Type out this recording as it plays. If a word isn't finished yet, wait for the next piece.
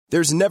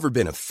There's never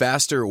been a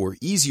faster or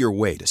easier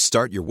way to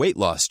start your weight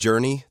loss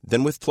journey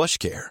than with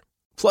PlushCare.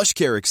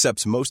 PlushCare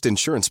accepts most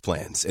insurance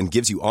plans and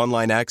gives you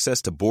online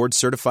access to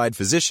board-certified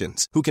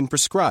physicians who can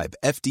prescribe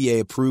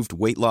FDA-approved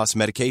weight loss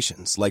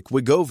medications like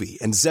Wegovy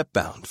and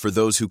Zepbound for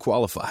those who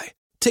qualify.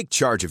 Take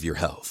charge of your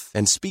health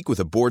and speak with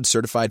a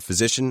board-certified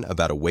physician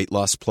about a weight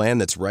loss plan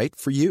that's right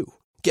for you.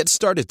 Get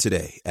started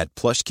today at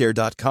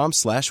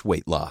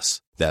plushcare.com/weight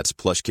loss. That's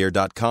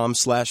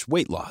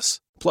plushcare.com/weight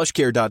loss.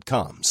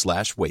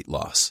 plushcare.com/weight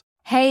loss.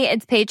 Hey,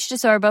 it's Paige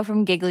DeSorbo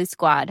from Giggly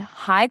Squad.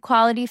 High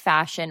quality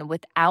fashion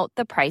without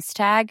the price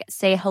tag.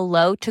 Say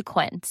hello to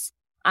Quince.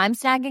 I'm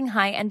snagging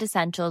high-end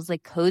essentials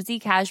like cozy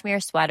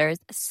cashmere sweaters,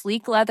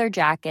 sleek leather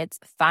jackets,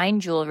 fine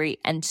jewelry,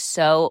 and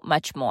so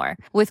much more.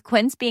 With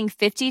Quince being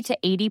 50 to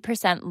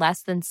 80%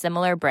 less than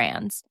similar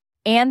brands.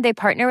 And they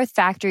partner with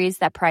factories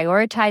that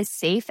prioritize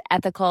safe,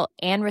 ethical,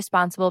 and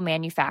responsible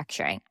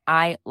manufacturing.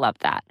 I love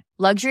that.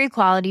 Luxury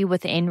quality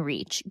within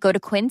reach. Go to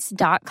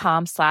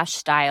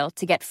quince.com/style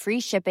to get free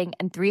shipping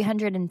and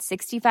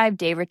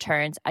 365-day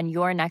returns on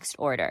your next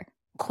order.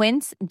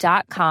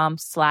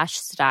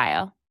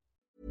 Quince.com/style.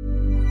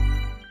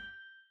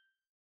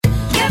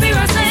 Gabby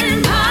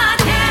Roslin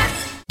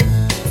Podcast.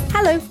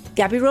 Hello,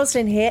 Gabby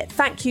Roslin here.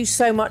 Thank you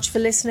so much for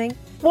listening.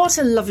 What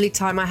a lovely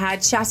time I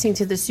had chatting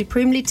to the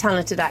supremely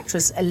talented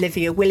actress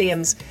Olivia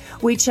Williams.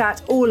 We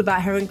chat all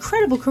about her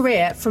incredible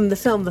career, from the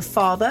film The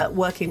Father,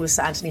 working with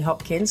Sir Anthony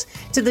Hopkins,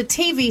 to the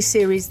TV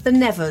series The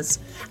Nevers,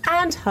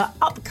 and her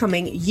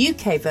upcoming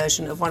UK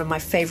version of one of my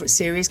favourite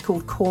series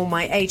called Call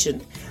My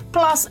Agent.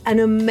 Plus an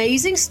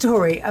amazing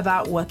story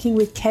about working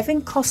with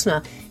Kevin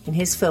Costner in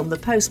his film The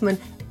Postman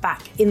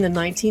back in the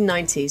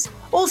 1990s.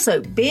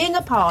 Also, being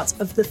a part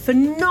of the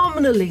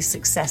phenomenally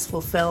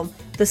successful film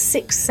The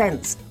Sixth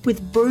Sense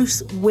with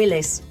Bruce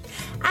Willis.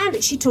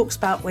 And she talks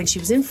about when she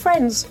was in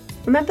Friends.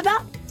 Remember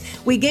that?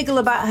 We giggle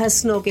about her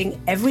snogging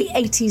every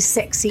 80s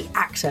sexy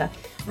actor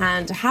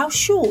and how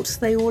short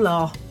they all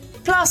are.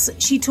 Plus,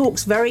 she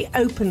talks very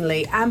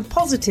openly and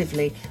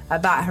positively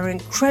about her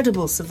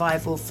incredible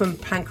survival from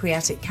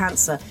pancreatic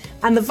cancer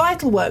and the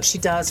vital work she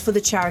does for the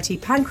charity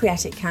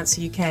Pancreatic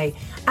Cancer UK.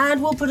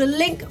 And we'll put a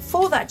link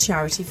for that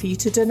charity for you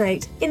to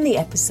donate in the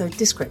episode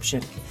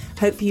description.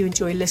 Hope you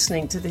enjoy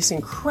listening to this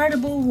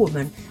incredible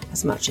woman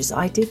as much as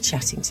I did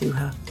chatting to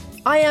her.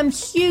 I am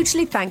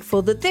hugely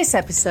thankful that this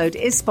episode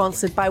is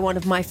sponsored by one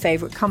of my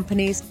favourite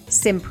companies,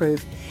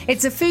 Simprove.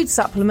 It's a food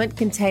supplement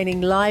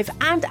containing live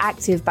and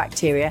active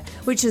bacteria,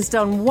 which has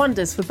done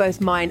wonders for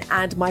both mine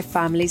and my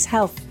family's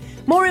health.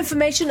 More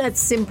information at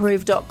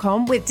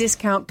simprove.com with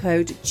discount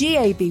code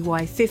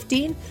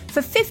GABY15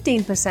 for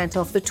 15%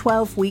 off the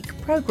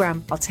 12-week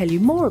programme. I'll tell you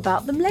more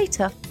about them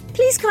later.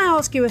 Please can I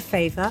ask you a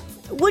favour?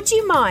 Would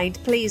you mind,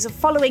 please,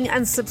 following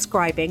and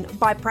subscribing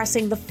by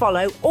pressing the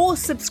follow or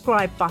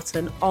subscribe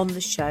button on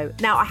the show?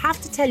 Now, I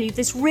have to tell you,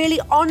 this really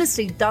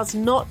honestly does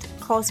not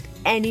cost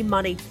any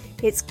money.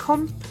 It's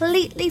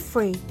completely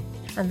free.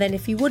 And then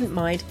if you wouldn't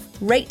mind,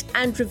 rate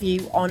and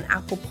review on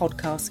Apple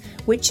Podcasts,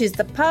 which is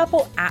the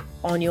purple app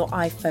on your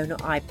iPhone or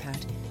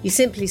iPad. You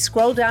simply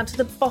scroll down to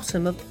the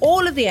bottom of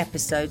all of the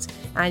episodes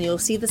and you'll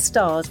see the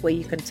stars where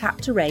you can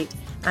tap to rate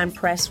and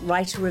press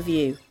write a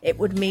review. It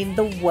would mean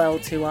the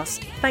world to us.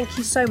 Thank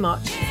you so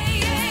much.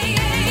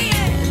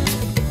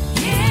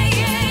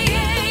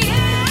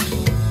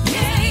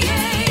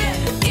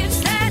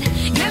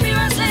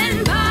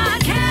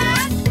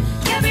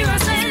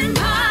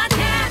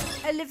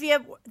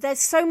 Olivia, there's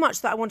so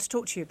much that I want to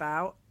talk to you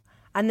about,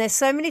 and there's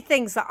so many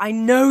things that I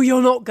know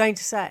you're not going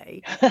to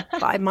say,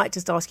 but I might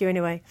just ask you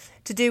anyway,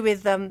 to do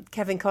with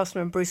Kevin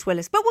Costner and Bruce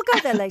Willis, but we'll go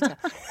there later.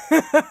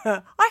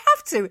 I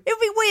have to. It would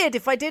be weird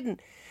if I didn't.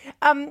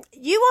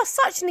 You are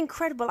such an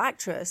incredible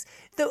actress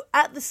that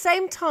at the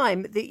same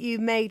time that you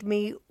made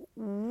me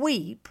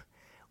weep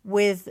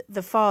with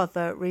The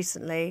Father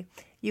recently,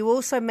 you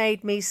also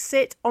made me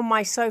sit on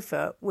my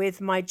sofa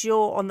with my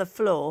jaw on the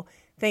floor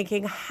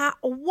thinking,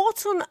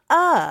 what on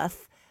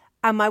earth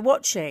am I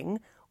watching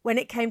when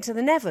it came to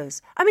The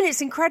Nevers? I mean, it's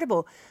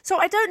incredible. So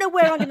I don't know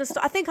where I'm going to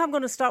start. I think I'm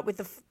going to start with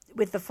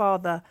the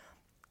Father.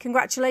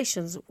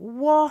 Congratulations.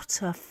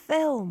 What a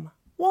film.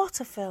 What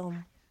a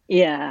film.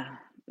 Yeah.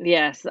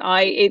 Yes.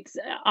 I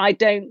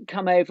don't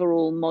come over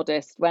all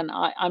modest when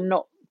I'm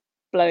not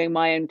blowing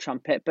my own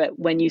trumpet, but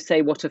when you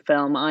say what a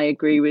film, I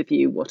agree with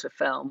you. What a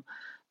film.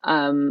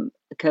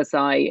 Because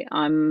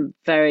I'm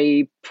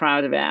very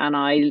proud of it and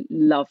I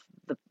love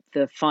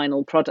the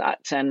final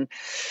product, and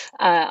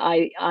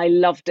I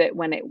loved it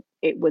when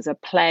it was a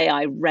play.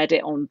 I read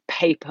it on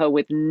paper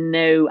with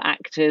no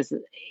actors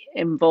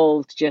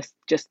involved, just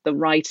the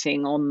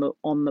writing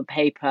on the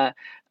paper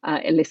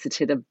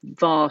elicited a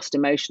vast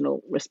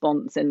emotional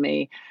response in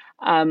me.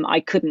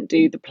 I couldn't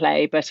do the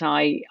play, but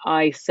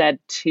I said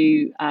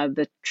to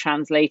the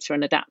translator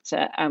and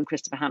adapter,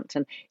 Christopher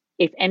Hampton,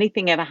 if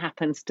anything ever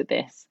happens to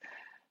this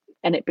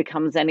and it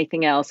becomes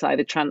anything else,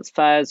 either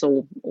transfers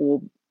or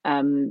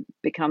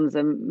becomes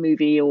a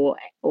movie or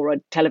a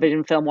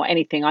television film or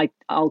anything,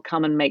 I'll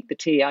come and make the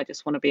tea. I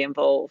just want to be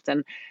involved.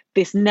 And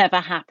this never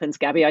happens,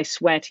 Gabby. I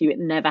swear to you, it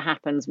never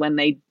happens. When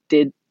they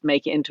did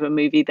make it into a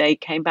movie, they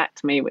came back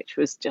to me, which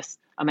was just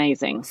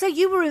amazing. So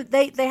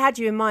they had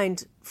you in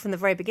mind from the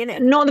very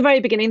beginning? Not the very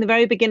beginning. The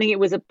very beginning, it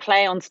was a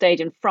play on stage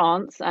in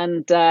France,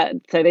 and so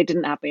they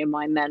didn't have me in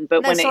mind then.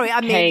 But from the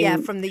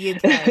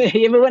UK.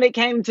 Yeah, but when it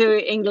came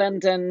to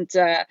England, and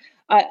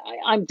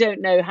I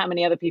don't know how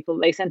many other people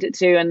they sent it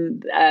to,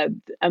 and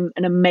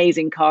an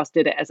amazing cast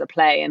did it as a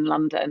play in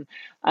London.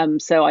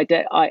 So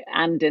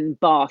and in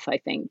Bath, I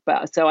think.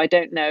 But so I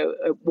don't know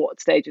at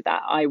what stage of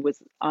that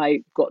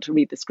I got to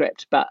read the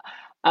script, but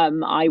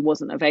I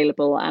wasn't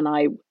available, and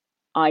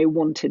I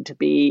wanted to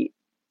be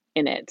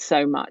in it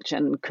so much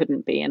and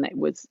couldn't be, and it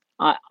was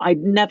I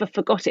never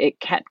forgot it. It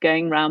kept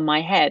going round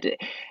my head.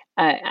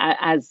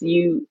 As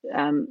you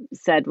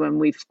said when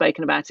we've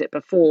spoken about it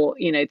before,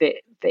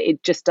 that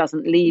it just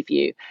doesn't leave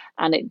you,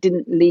 and it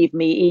didn't leave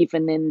me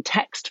even in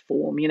text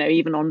form,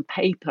 even on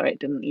paper it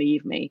didn't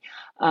leave me.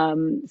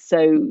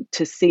 So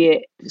to see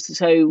it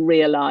so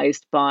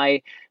realized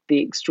by the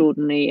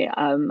extraordinary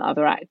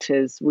other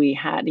actors we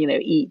had,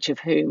 each of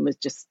whom was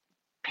just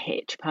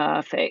pitch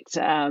perfect.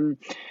 I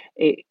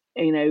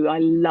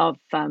love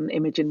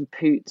Imogen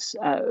Poots'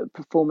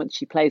 performance.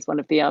 She plays one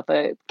of the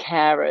other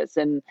carers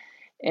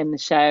in the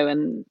show,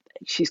 and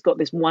she's got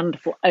this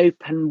wonderful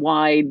open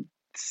wide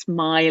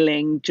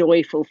smiling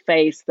joyful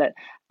face that,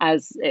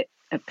 as it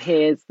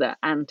appears that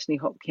Anthony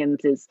Hopkins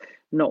is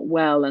not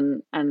well,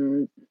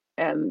 and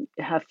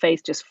her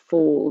face just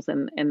falls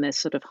in this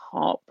sort of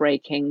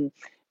heartbreaking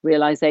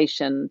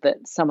realization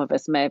that some of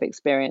us may have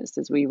experienced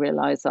as we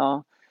realize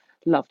our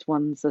loved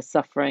ones are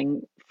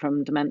suffering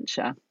from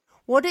dementia.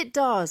 What it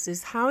does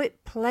is how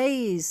it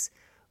plays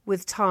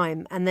with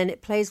time, and then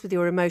it plays with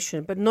your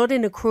emotion, but not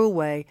in a cruel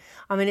way.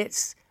 I mean,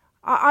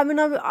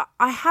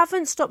 I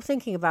haven't stopped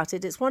thinking about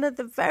it. It's one of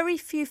the very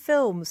few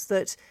films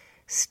that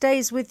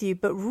stays with you,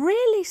 but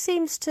really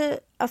seems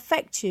to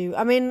affect you.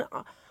 I mean,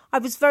 I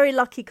was very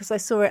lucky because I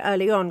saw it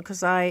early on,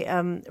 because I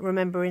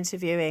remember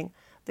interviewing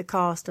the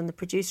cast and the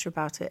producer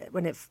about it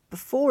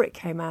before it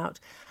came out.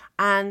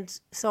 And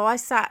so I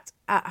sat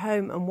at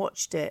home and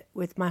watched it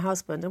with my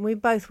husband, and we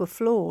both were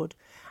floored.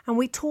 And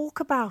we talk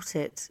about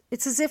it.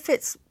 It's as if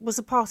it was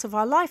a part of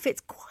our life.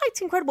 It's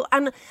quite incredible.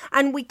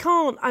 And we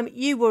can't,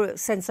 you were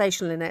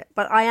sensational in it,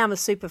 but I am a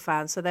super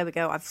fan. So there we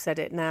go. I've said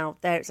it now.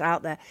 There, it's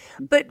out there.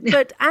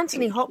 But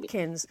Anthony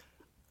Hopkins,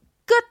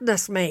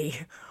 goodness me.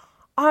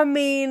 I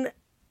mean,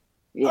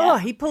 yeah.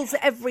 He pulls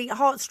every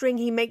heartstring.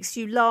 He makes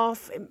you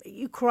laugh.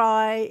 You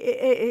cry.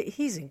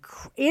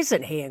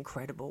 Isn't he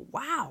incredible?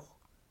 Wow.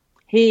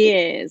 He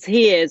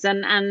is.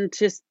 And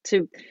just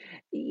to,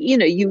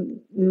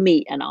 you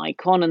meet an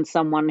icon and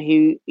someone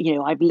who,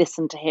 I've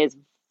listened to his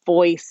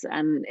voice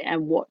and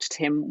watched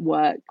him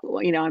work.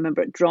 I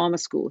remember at drama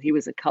school, he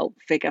was a cult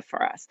figure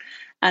for us.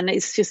 And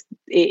it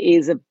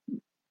is a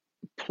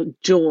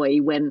joy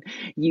when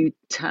you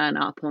turn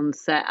up on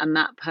set and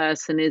that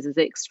person is as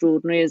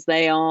extraordinary as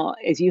they are,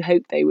 as you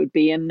hope they would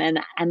be, and then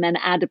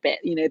add a bit.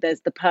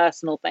 There's the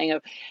personal thing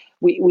of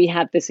we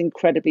had this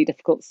incredibly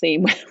difficult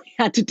scene where we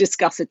had to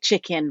discuss a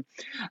chicken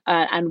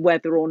and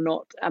whether or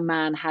not a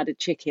man had a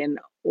chicken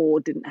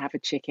or didn't have a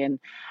chicken,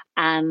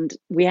 and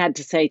we had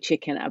to say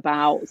chicken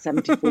about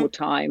 74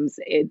 times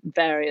at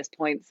various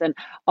points, and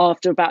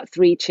after about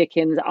 3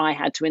 chickens I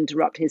had to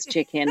interrupt his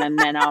chicken, and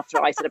then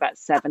after I said about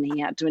 7 he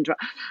had to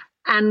interrupt,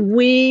 and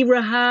we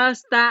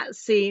rehearsed that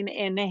scene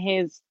in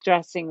his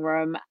dressing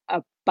room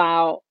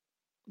about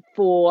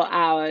 4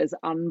 hours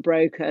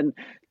unbroken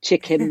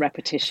chicken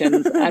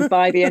repetitions, and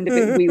by the end of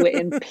it we were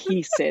in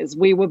pieces.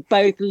 We were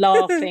both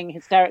laughing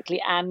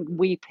hysterically and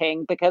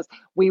weeping because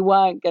we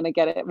weren't going to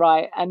get it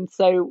right. And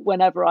so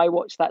whenever I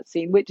watch that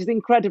scene, which is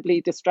incredibly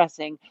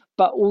distressing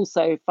but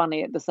also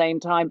funny at the same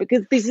time,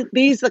 because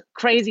these are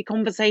crazy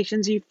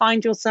conversations you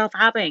find yourself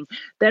having.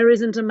 There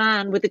isn't a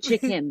man with a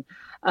chicken.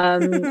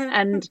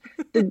 And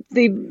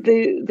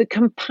the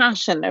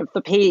compassion of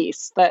the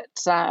piece that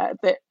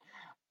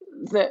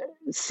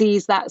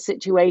sees that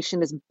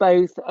situation as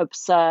both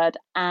absurd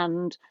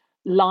and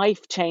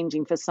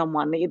life-changing for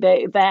someone.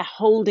 They're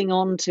holding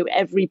on to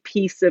every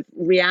piece of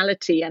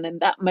reality, and in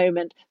that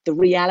moment the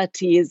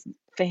reality is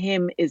for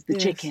him is the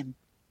chicken.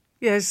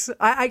 Yes,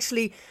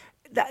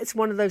 that's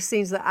one of those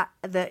scenes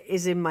that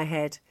is in my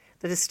head,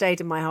 that has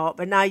stayed in my heart.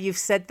 But now you've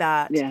said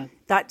that,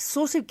 that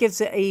sort of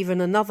gives it even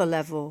another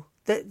level,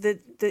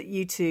 that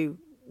you two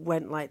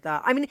went like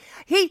that. I mean,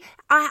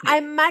 I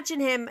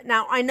imagine him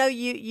now. I know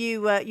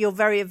you're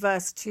very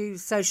averse to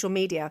social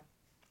media,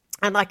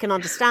 and I can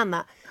understand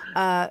that.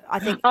 I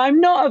think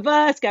I'm not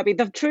averse, Gabby.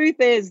 The truth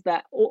is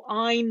that,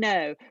 I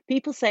know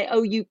people say,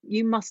 "Oh, you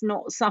must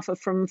not suffer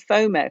from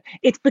FOMO."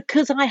 It's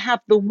because I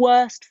have the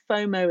worst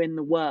FOMO in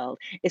the world.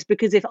 It's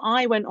because if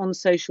I went on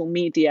social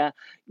media,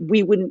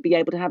 we wouldn't be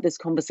able to have this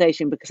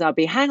conversation, because I'd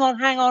be, hang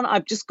on,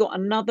 I've just got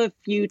another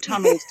few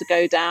tunnels to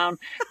go down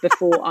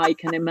before I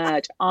can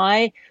emerge.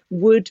 I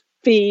would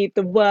be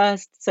the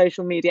worst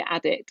social media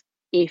addict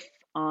if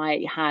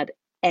I had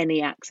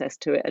any access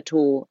to it at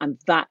all. And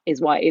that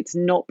is why it's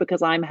not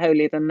because I'm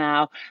holier than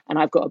thou and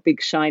I've got a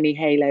big shiny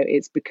halo.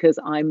 It's because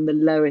I'm the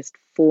lowest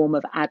form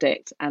of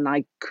addict and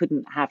I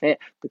couldn't have it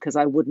because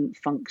I wouldn't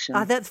function.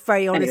 That's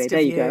very honest anyway, of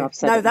there you. you go. I've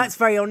said no, it that's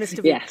now. very honest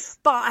of you. Yes.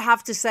 But I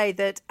have to say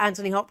that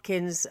Anthony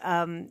Hopkins'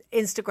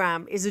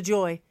 Instagram is a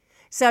joy.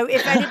 So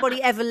if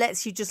anybody ever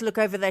lets you just look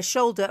over their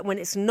shoulder when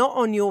it's not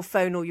on your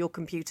phone or your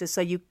computer,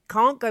 so you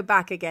can't go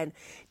back again,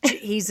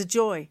 he's a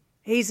joy.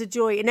 He's a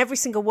joy in every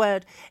single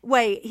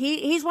way.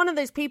 He's one of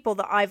those people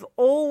that I've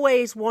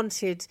always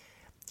wanted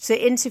to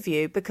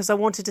interview because I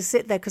wanted to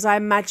sit there because I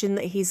imagine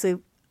that he's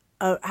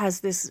has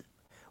this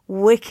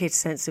wicked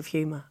sense of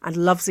humour and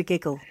loves a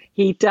giggle.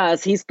 He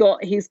does. He's got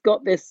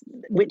this,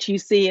 which you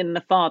see in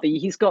The Father.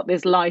 He's got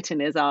this light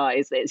in his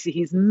eyes.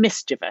 He's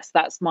mischievous.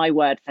 That's my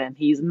word for him.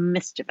 He's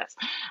mischievous,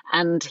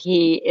 and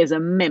he is a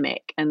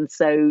mimic. And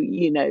so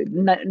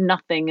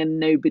nothing and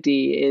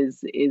nobody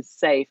is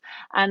safe.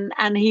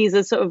 And he's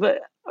a sort of a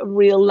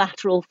real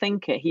lateral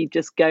thinker. He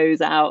just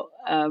goes out,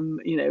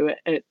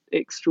 at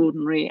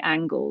extraordinary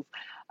angles.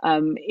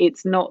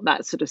 It's not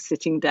that sort of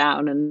sitting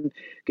down and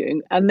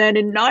going, and then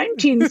in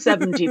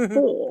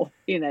 1974,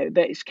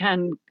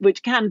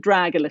 which can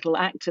drag a little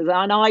actors,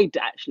 and I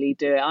actually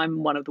do it.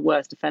 I'm one of the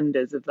worst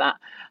offenders of that.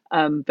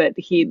 But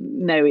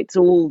it's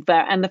all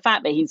there, and the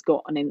fact that he's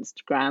got an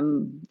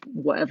Instagram,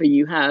 whatever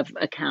you have,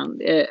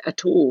 account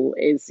at all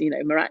is,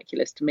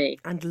 miraculous to me.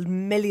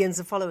 And millions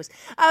of followers.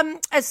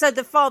 So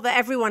The Father,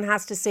 everyone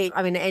has to see.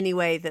 I mean, any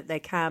way that they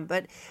can.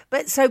 But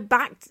so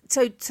back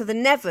to the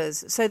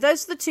Nevers. So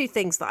those are the two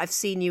things that I've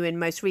seen you in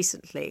most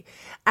recently,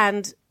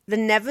 and the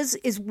Nevers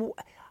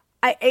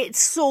it's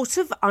sort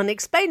of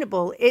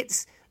unexplainable.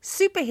 It's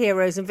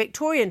superheroes in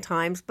Victorian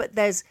times, but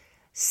there's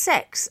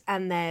sex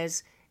and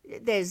there's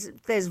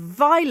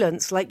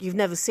violence like you've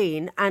never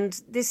seen,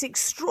 and this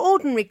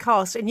extraordinary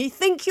cast, and you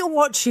think you're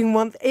watching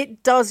one.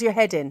 It does your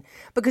head in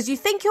because you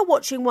think you're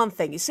watching one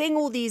thing. You're seeing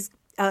all these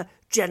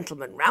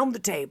gentlemen round the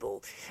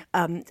table,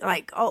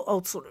 like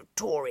old sort of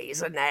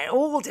Tories, and they're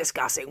all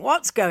discussing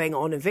what's going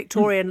on in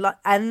Victorian life,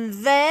 and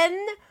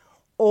then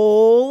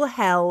all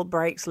hell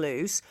breaks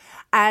loose,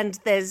 and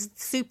there's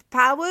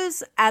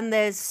superpowers, and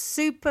there's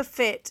super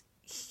fit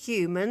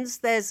humans,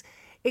 there's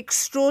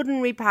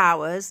extraordinary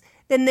powers,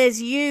 then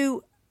there's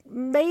you,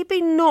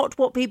 maybe not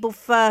what people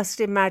first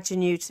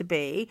imagine you to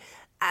be,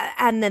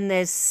 and then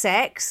there's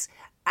sex,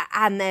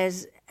 and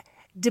there's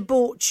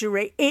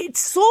debauchery. It's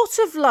sort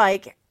of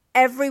like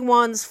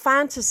everyone's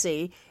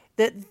fantasy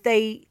that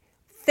they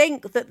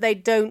think that they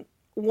don't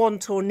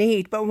want or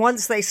need, but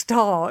once they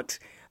start,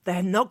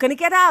 they're not going to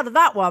get out of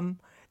that one.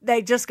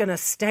 They're just going to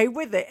stay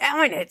with it.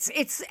 I mean,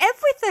 it's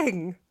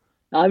everything.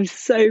 I'm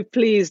so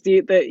pleased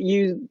that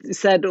you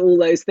said all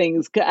those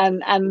things,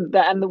 and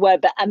the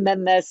word that, and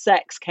then there's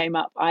sex came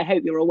up. I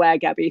hope you're aware,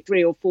 Gabby,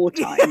 3 or 4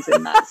 times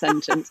in that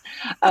sentence.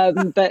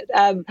 And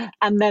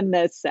then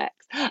there's sex.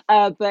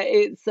 But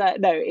it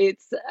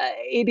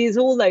is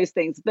all those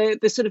things.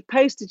 The sort of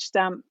postage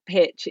stamp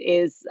pitch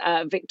is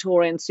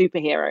Victorian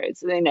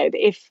superheroes.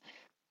 If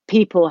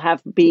people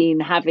have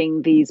been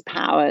having these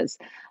powers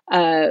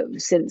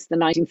since the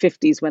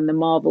 1950s when the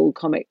Marvel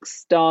comics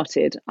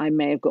started. I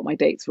may have got my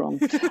dates wrong.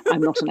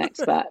 I'm not an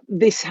expert.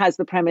 This has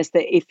the premise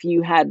that if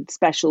you had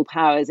special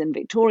powers in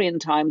Victorian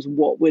times,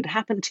 what would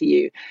happen to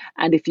you?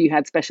 And if you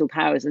had special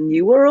powers and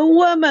you were a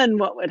woman,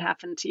 what would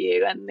happen to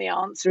you? And the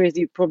answer is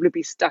you'd probably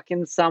be stuck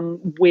in some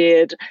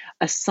weird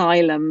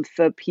asylum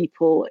for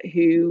people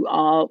who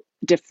are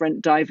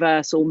different,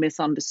 diverse, or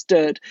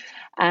misunderstood,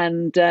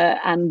 and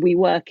we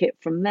work it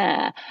from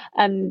there.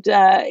 And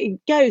it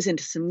goes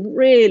into some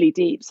really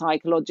deep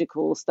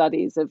psychological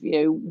studies of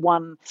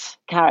one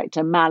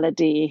character,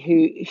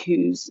 Malady,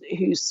 whose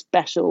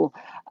special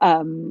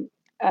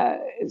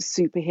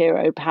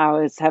superhero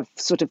powers have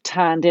sort of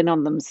turned in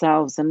on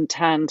themselves and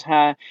turned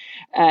her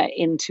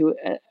into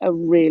a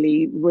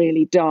really,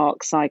 really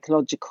dark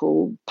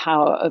psychological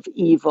power of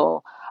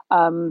evil.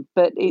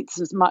 But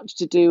it's as much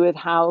to do with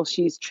how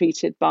she's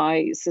treated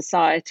by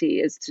society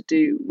as to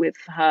do with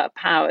her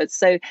powers.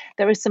 So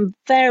there are some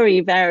very,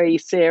 very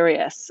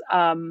serious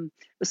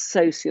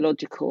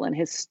sociological and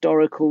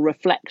historical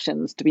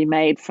reflections to be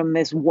made from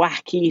this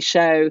wacky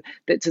show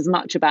that's as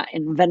much about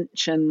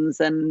inventions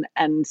and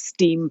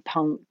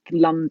steampunk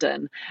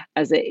London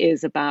as it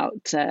is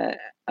about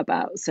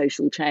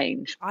social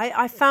change.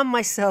 I found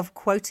myself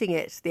quoting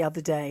it the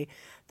other day.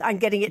 I'm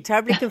getting it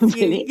terribly confused.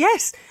 Really?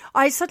 Yes,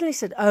 I suddenly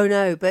said, "Oh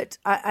no!" But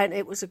and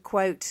it was a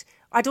quote.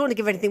 I don't want to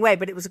give anything away,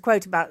 but it was a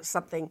quote about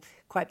something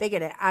quite big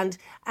in it. And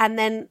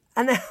then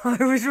I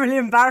was really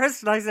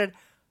embarrassed, and I said,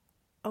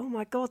 "Oh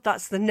my God,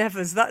 that's the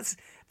Nevers. That's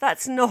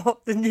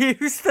not the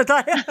news that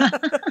I."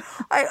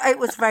 It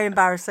was very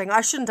embarrassing.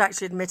 I shouldn't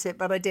actually admit it,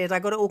 but I did. I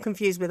got it all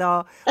confused with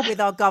our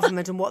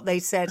government and what they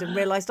said, and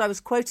realised I was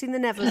quoting the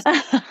Nevers.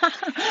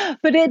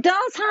 But it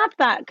does have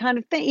that kind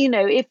of thing,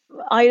 if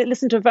I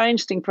listened to a very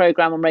interesting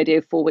programme on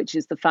Radio 4, which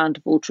is The Fount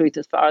of All Truth,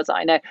 as far as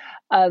I know,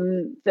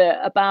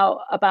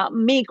 about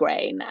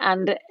migraine,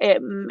 and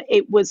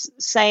it was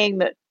saying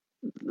that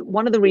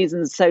one of the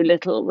reasons so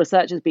little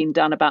research has been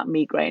done about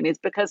migraine is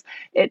because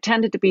it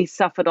tended to be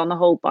suffered on the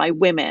whole by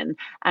women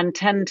and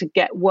tend to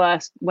get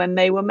worse when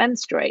they were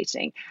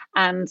menstruating.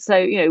 And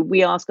so,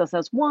 we ask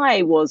ourselves,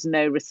 why was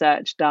no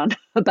research done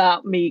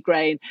about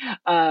migraine?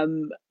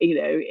 Nothing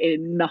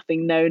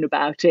known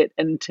about it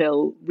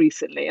until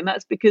recently. And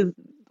that's because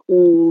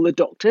all the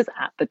doctors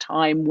at the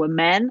time were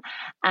men,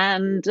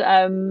 and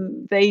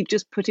they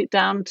just put it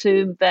down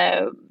to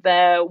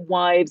their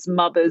wives,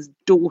 mothers,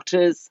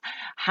 daughters,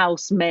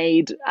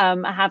 housemaid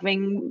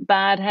having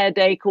bad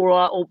headache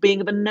or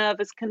being of a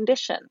nervous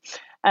condition.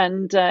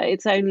 And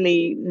it's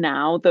only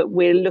now that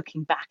we're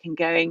looking back and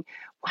going,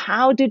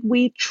 how did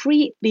we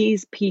treat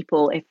these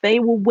people if they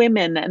were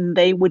women and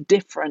they were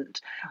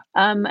different?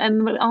 And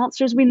the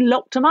answer is we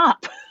locked them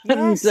up.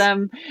 Yes.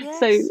 And Yes.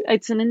 so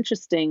it's an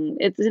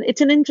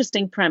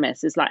interesting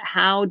premise. Is like,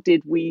 how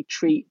did we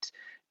treat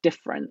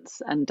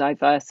difference and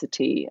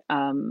diversity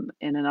in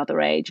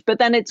another age? But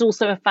then it's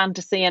also a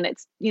fantasy, and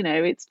it's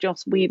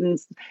Joss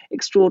Whedon's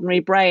extraordinary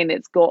brain.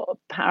 It's got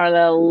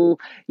parallel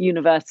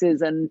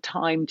universes and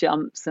time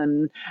jumps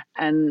and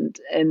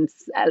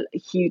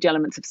huge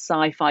elements of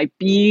sci-fi,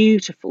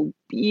 beautiful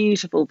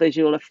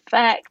visual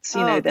effects.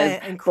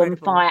 There's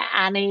Bonfire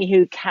Annie,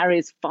 who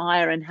carries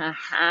fire in her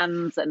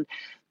hands, and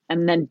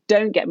then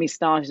don't get me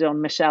started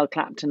on Michelle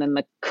Clapton and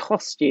the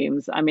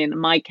costumes. I mean,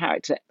 my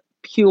character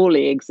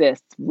purely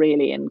exists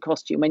really in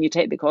costume. When you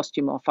take the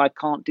costume off, I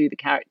can't do the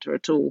character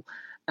at all.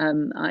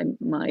 My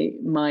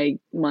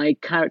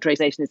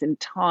characterization is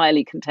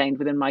entirely contained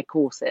within my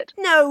corset.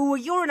 No,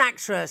 you're an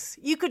actress.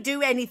 You could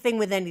do anything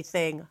with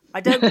anything.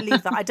 I don't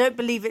believe that. I don't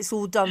believe it's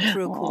all done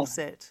through a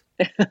corset.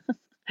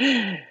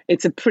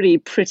 It's a pretty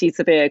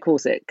severe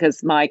corset,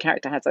 because my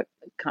character has a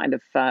kind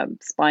of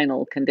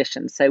spinal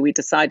condition. So we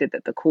decided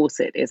that the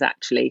corset is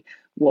actually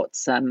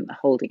what's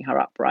holding her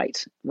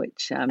upright.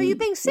 Which Are you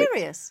being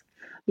serious?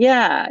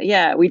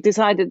 Yeah. We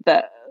decided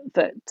that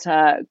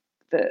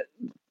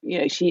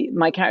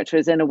my character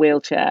is in a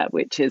wheelchair,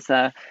 which is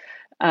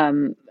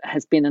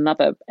has been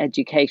another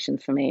education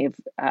for me of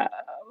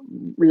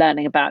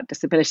learning about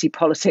disability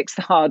politics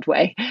the hard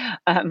way,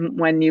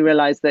 when you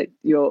realize that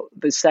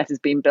the set has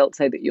been built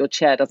so that your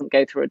chair doesn't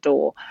go through a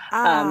door.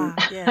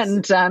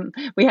 Yes. And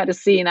we had a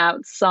scene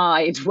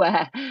outside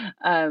where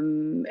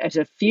at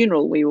a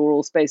funeral we were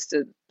all supposed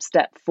to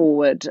step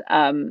forward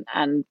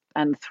and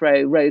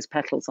throw rose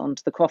petals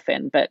onto the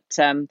coffin, but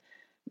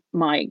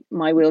my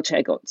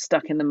wheelchair got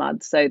stuck in the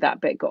mud, so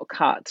that bit got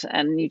cut.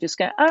 And you just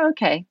go, oh,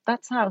 okay,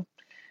 that's how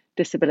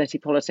disability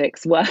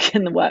politics work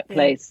in the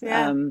workplace.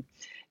 Yeah.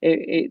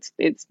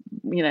 It's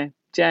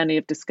journey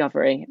of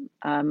discovery.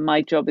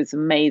 My job is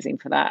amazing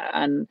for that,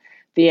 and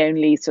the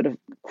only sort of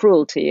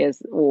cruelty is,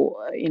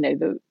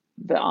 that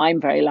I'm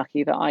very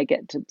lucky that I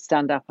get to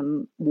stand up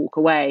and walk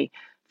away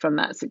from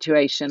that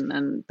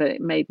situation. But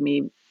it made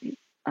me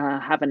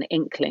have an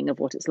inkling of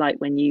what it's like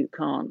when you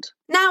can't.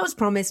 Now, as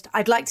promised,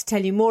 I'd like to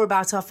tell you more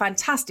about our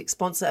fantastic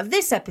sponsor of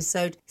this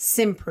episode,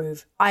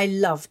 Simprove. I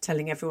love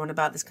telling everyone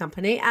about this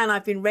company, and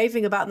I've been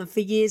raving about them for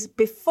years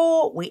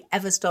before we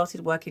ever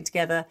started working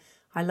together.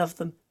 I love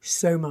them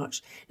so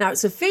much. Now,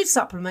 it's a food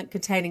supplement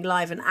containing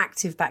live and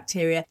active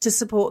bacteria to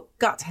support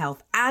gut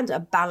health and a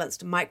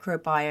balanced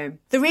microbiome.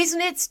 The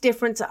reason it's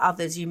different to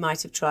others you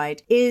might have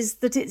tried is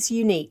that it's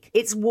unique.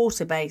 It's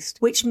water-based,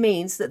 which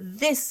means that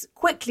this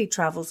quickly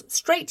travels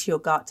straight to your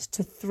gut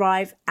to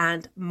thrive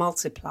and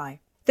multiply.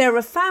 They're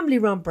a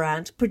family-run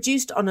brand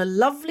produced on a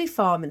lovely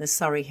farm in the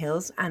Surrey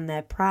Hills, and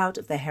they're proud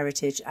of their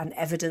heritage and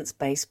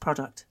evidence-based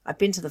product. I've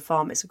been to the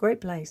farm. It's a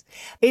great place.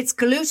 It's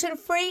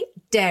gluten-free,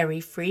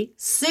 dairy-free,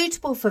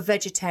 suitable for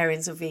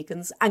vegetarians or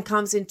vegans, and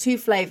comes in 2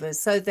 flavours.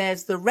 So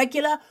there's the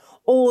regular,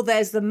 or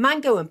there's the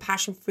mango and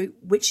passion fruit,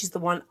 which is the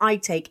one I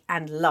take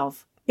and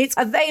love. It's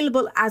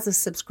available as a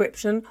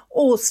subscription,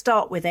 or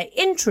start with an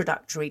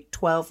introductory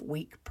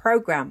 12-week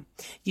program.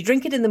 You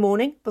drink it in the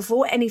morning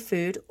before any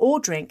food or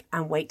drink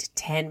and wait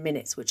 10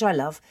 minutes, which I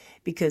love,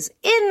 because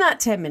in that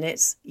 10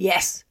 minutes,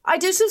 yes, I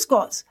do some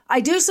squats,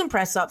 I do some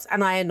press-ups,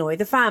 and I annoy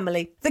the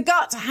family. The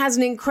gut has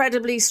an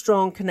incredibly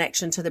strong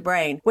connection to the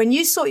brain. When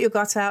you sort your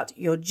gut out,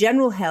 your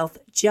general health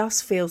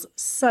just feels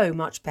so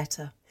much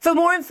better. For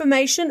more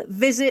information,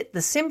 visit the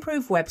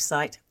Simprove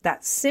website.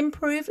 That's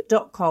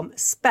simprove.com,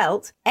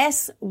 spelt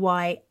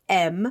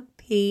SYMPROVE.com.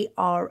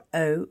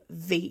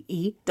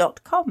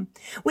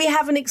 We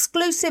have an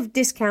exclusive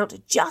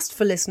discount just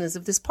for listeners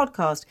of this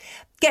podcast.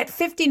 Get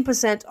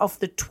 15% off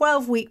the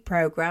 12-week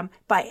program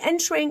by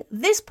entering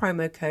this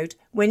promo code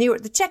when you're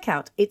at the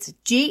checkout. It's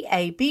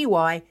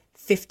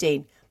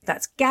GABY15.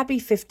 That's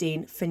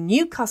Gabby15 for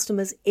new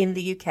customers in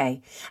the UK.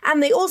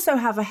 And they also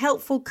have a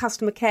helpful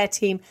customer care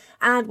team,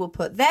 and we'll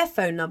put their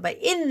phone number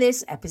in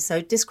this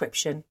episode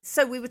description.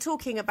 So we were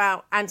talking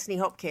about Anthony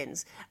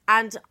Hopkins,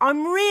 and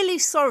I'm really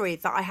sorry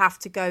that I have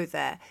to go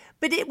there,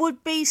 but it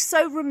would be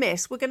so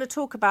remiss. We're going to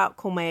talk about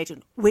Call My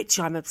Agent,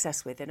 which I'm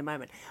obsessed with in a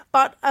moment.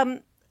 But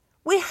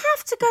we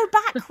have to go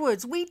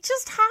backwards. We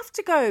just have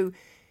to go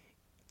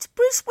to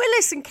Bruce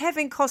Willis and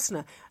Kevin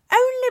Costner,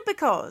 only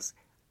because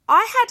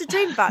I had a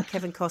dream about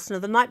Kevin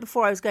Costner the night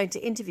before I was going to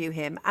interview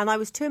him, and I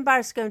was too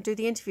embarrassed to go and do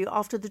the interview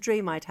after the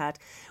dream I'd had.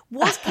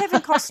 Was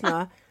Kevin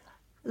Costner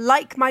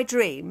like my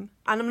dream?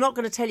 And I'm not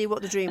going to tell you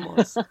what the dream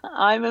was.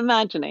 I'm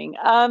imagining.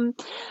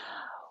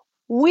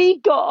 We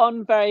got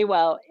on very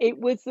well. It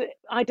was,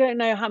 I don't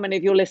know how many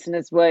of your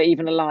listeners were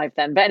even alive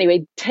then, but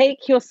anyway,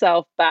 take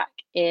yourself back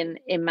in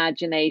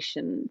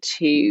imagination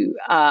to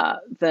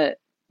the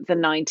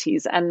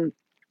 90s. And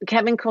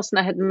Kevin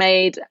Costner had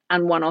made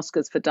and won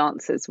Oscars for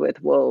Dances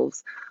with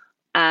Wolves.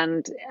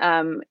 And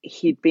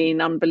he'd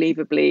been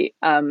unbelievably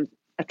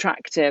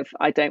attractive.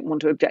 I don't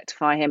want to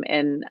objectify him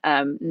in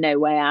No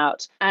Way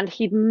Out. And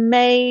he'd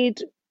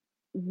made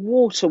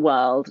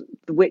Waterworld,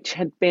 which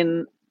had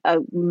been a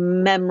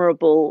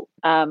memorable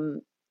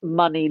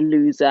money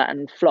loser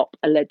and flop,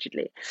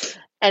 allegedly.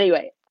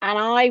 Anyway, and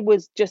I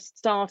was just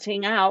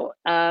starting out.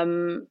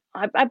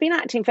 I've been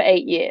acting for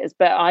 8 years,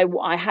 but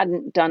I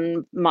hadn't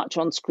done much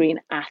on screen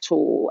at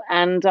all.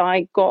 And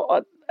I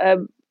got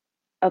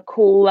a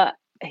call that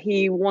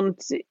he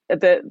wanted,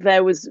 that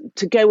there was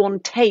to go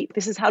on tape.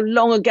 This is how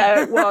long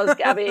ago it was,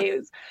 Gabby. It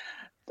was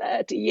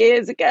 30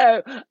 years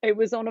ago. It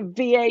was on a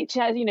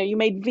VHS. You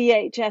made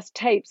VHS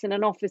tapes in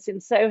an office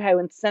in Soho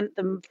and sent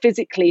them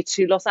physically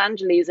to Los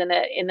Angeles in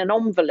an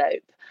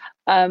envelope.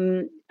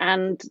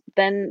 And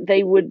then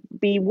they would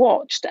be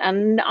watched.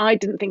 And I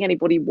didn't think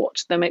anybody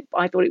watched them.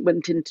 I thought it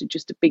went into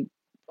just a big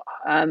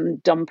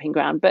dumping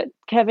ground. But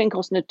Kevin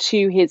Costner,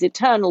 to his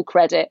eternal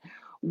credit,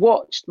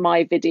 watched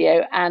my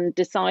video and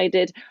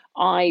decided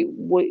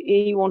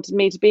he wanted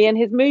me to be in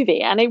his movie.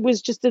 And it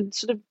was just a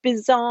sort of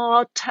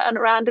bizarre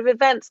turnaround of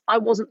events. I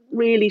wasn't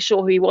really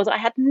sure who he was. I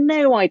had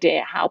no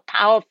idea how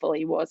powerful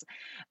he was,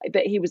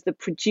 that he was the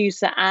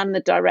producer and the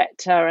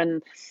director,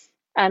 and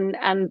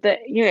that,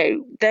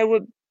 there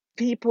were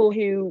people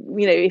who,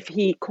 if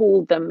he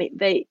called them,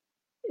 they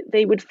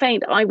would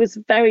faint. I was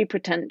a very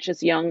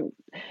pretentious young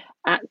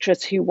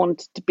actress who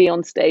wanted to be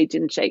on stage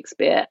in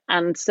Shakespeare.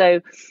 And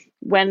so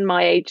when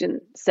my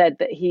agent said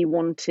that he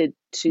wanted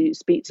to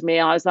speak to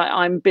me, I was like,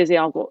 I'm busy.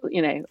 I'm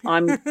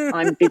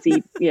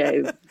busy,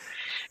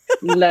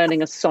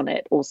 learning a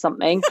sonnet or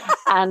something.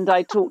 And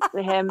I talked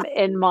to him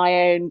in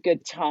my own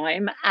good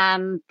time.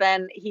 And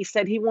then he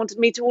said he wanted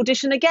me to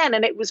audition again.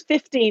 And it was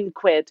 15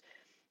 quid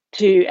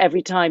to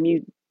every time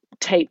you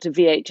taped a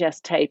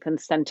VHS tape and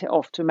sent it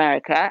off to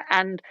America.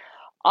 And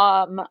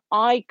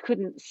I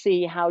couldn't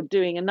see how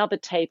doing another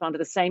tape under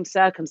the same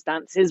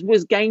circumstances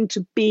was going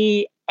to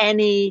be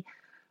any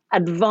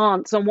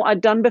advance on what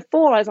I'd done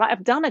before. I was like,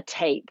 I've done a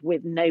tape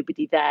with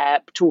nobody there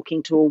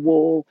talking to a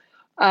wall.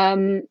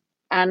 And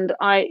I'm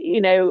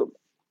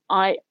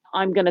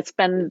going to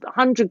spend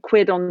 100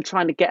 quid on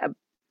trying to get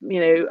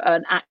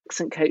an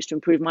accent coach to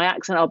improve my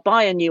accent. I'll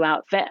buy a new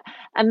outfit,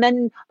 and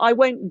then I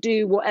won't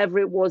do whatever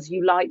it was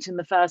you liked in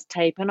the first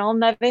tape, and I'll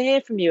never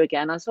hear from you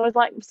again. So I was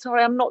like,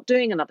 sorry, I'm not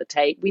doing another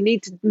tape. We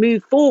need to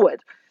move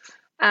forward.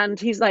 And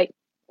he's like,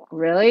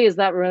 really? Is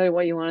that really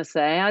what you want to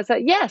say? I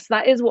said, yes,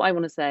 that is what I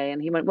want to say.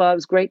 And he went, well, it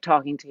was great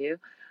talking to you,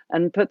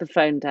 and put the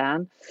phone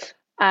down.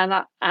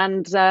 And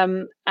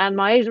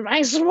my agent,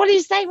 I said, what do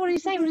you say? What do you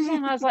say? What do you say?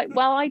 And I was like,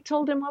 well, I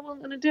told him I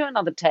wasn't going to do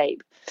another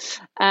tape.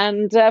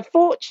 And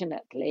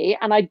fortunately,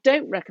 and I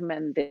don't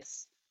recommend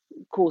this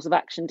course of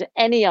action to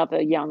any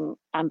other young,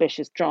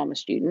 ambitious drama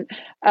student,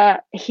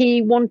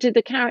 he wanted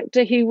a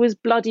character who was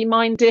bloody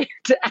minded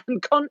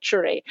and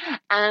contrary.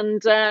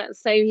 And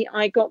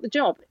I got the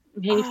job.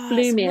 He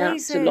flew me out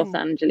to Los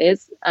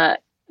Angeles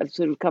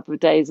sort of a couple of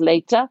days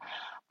later.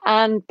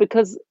 And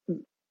because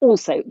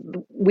also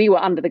we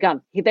were under the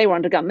gun, they were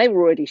under gun. They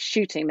were already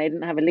shooting. They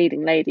didn't have a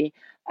leading lady.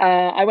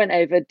 I went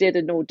over, did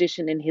an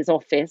audition in his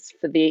office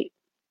for the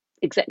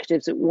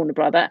executives at Warner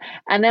Brother,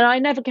 and then I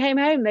never came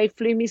home. They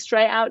flew me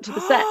straight out to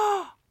the set,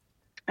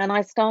 and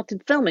I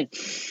started filming.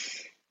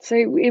 So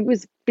it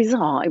was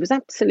bizarre. It was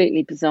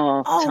absolutely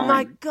bizarre. Oh time.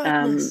 My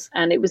goodness!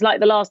 And it was like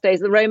the last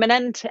days of the Roman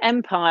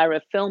Empire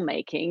of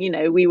filmmaking.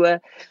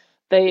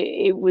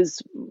 It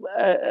was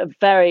a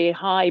very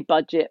high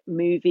budget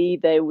movie.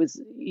 There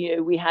was,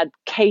 we had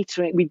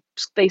catering.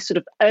 They sort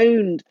of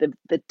owned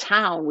the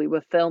town we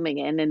were filming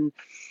in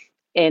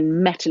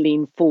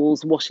Metaline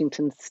Falls,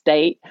 Washington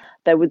State.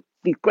 There were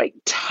these great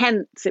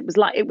tents. It was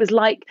like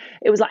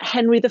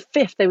Henry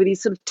V. There were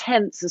these sort of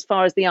tents as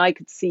far as the eye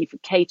could see for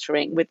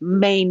catering, with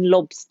Maine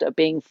lobster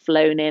being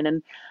flown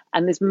in,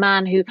 and this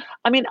man who,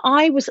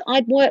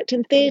 I'd worked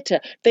in theatre.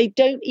 They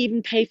don't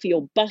even pay for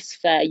your bus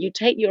fare. You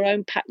take your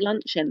own packed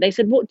lunch in. They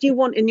said, what do you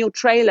want in your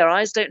trailer?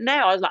 I just don't know.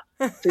 I was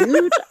like,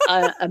 food,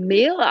 a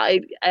meal.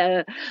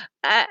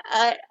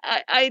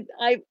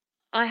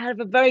 I have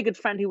a very good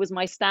friend who was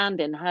my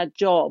stand-in. Her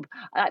job,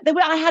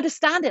 I had a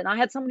stand-in. I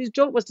had someone whose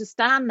job was to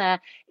stand there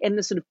in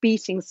the sort of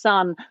beating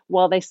sun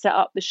while they set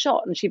up the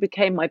shot, and she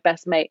became my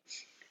best mate.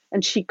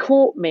 And she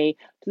caught me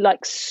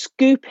like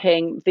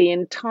scooping the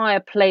entire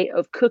plate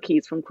of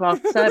cookies from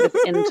craft service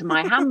into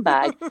my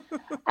handbag,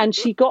 and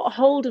she got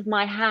hold of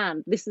my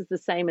hand. This is the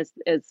same as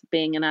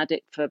being an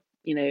addict for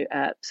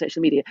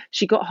social media.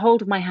 She got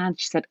hold of my hand.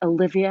 She said,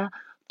 Olivia,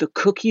 the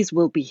cookies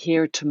will be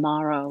here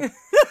tomorrow.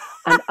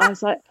 And I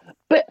was like,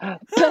 but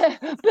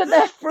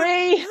they're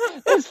free.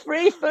 There's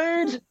free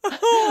food.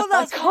 Oh,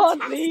 that's I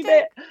can't fantastic. leave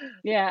it.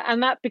 Yeah,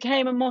 and that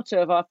became a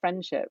motto of our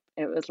friendship.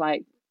 It was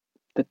like,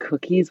 the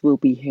cookies will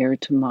be here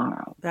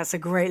tomorrow. That's a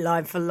great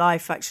line for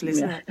life, actually,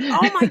 isn't it?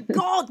 Oh my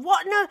God,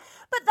 what? No,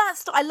 but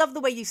I love the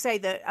way you say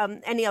that.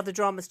 Any other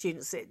drama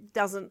students, it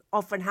doesn't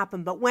often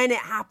happen, but when it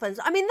happens,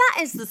 I mean, that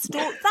is the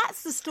story.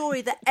 That's the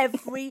story that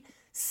every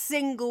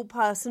single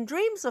person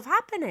dreams of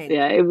happening.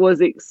 Yeah, it was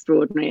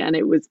extraordinary, and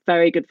it was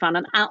very good fun.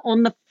 And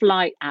on the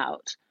flight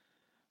out,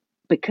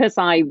 because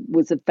I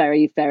was a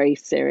very, very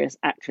serious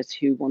actress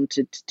who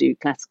wanted to do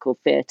classical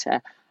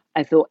theatre,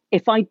 I thought,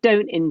 if I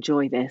don't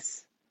enjoy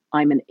this,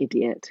 I'm an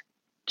idiot.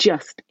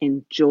 Just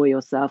enjoy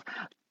yourself.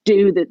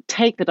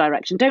 Take the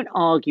direction. Don't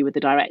argue with the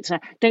director.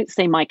 Don't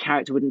say my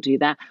character wouldn't do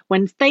that.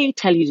 When they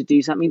tell you to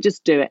do something,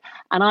 just do it.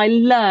 And I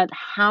learned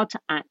how to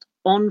act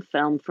on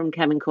film from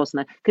Kevin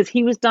Costner, because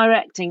he was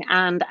directing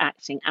and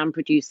acting and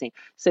producing.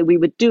 So we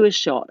would do a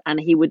shot and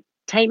he would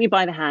take me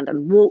by the hand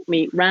and walk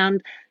me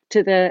round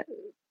to the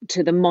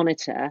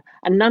monitor.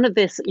 And none of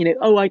this,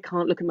 I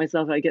can't look at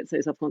myself, I get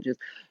so self-conscious.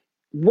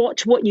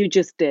 Watch what you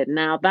just did.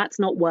 Now that's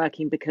not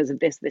working because of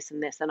this, this,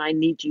 and this. And I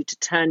need you to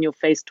turn your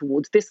face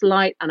towards this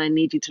light, and I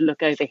need you to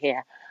look over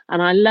here.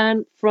 And I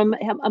learned from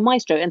him, a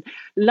maestro, and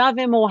love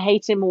him or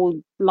hate him or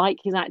like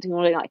his acting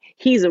or like,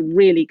 he's a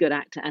really good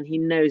actor and he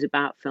knows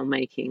about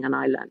filmmaking, and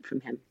I learned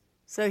from him.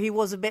 So he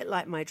was a bit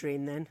like my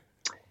dream then.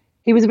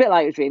 He was a bit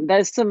like a dream.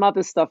 There's some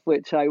other stuff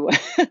which I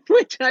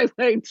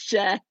won't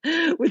share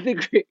with the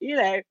group.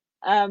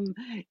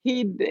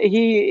 He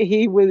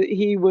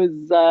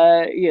was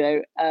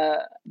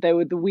there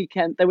were the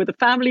weekend, there were the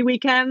family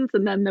weekends,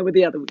 and then there were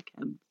the other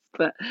weekends.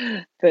 But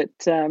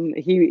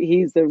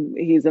he's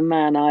a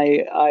man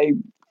I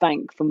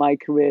thank for my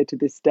career to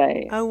this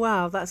day. Oh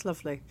wow, that's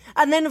lovely.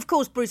 And then of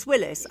course Bruce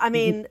Willis. I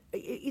mean,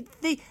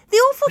 the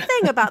awful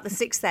thing about The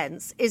Sixth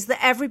Sense is that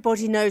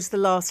everybody knows the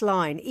last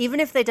line, even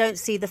if they don't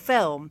see the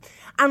film.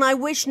 And I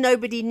wish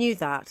nobody knew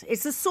that.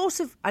 It's a sort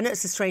of, I know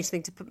it's a strange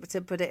thing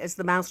to put it as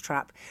the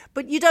mousetrap,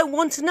 but you don't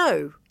want to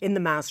know in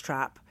the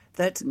mousetrap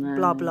that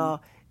blah blah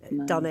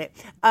done it.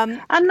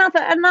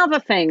 Another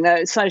thing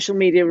that social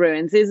media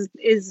ruins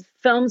is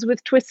films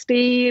with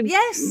twisty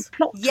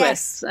plot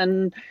twists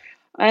and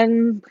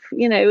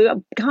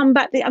come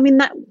back.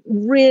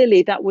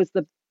 That was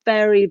the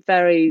very,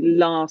 very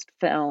last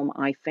film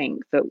I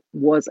think that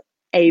was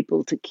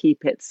able to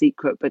keep it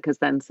secret, because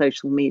then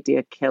social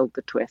media killed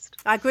the twist.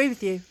 I agree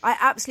with you. I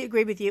absolutely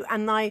agree with you.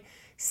 And I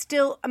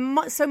still,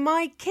 so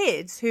my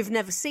kids who've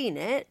never seen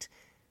it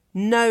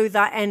know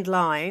that end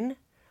line,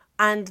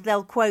 and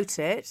they'll quote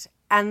it.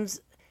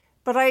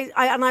 But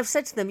I've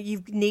said to them,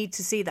 you need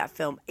to see that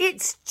film.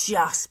 It's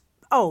just,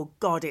 oh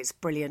God, it's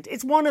brilliant.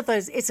 It's one of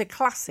those, it's a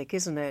classic,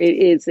 isn't it?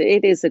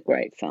 It is a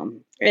great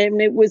film.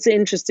 And it was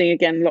interesting,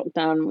 again,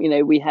 lockdown,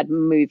 we had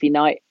movie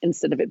night.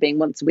 Instead of it being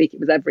once a week, it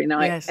was every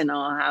night in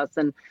our house.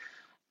 And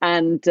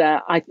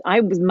I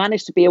was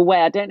managed to be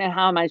away. I don't know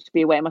how I managed to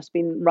be away. It must have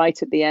been right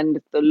at the end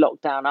of the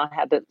lockdown. I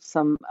had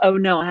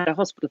a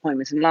hospital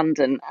appointment in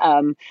London.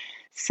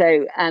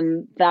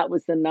 And that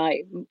was the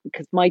night,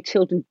 because my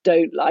children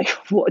don't like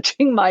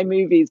watching my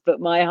movies, but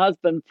my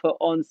husband put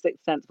on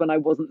Sixth Sense when I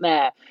wasn't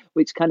there,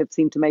 which kind of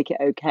seemed to make it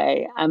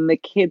okay. And the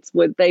kids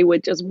were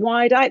just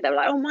wide-eyed. They were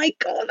like, "Oh my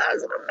God, that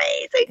was an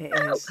amazing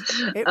film."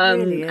 It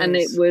really is. And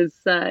it was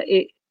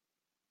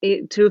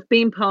it to have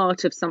been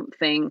part of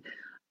something.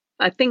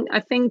 I think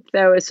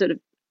there are sort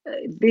of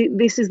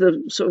this is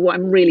the sort of what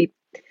I'm really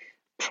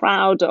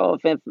proud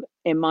of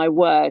in my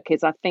work,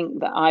 is I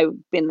think that I've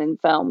been in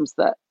films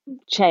that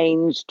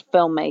changed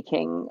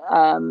filmmaking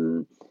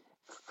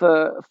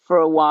for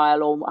a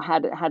while, or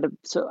had a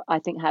sort of, I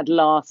think, had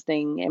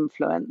lasting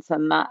influence,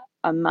 and that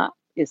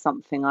is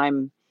something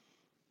I'm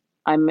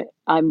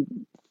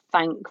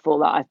thankful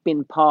that I've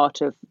been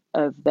part of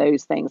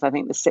those things. I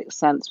think The Sixth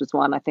Sense was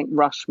one. I think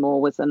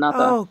Rushmore was another.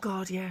 Oh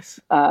God, yes.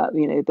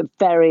 The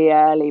very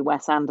early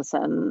Wes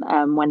Anderson,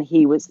 when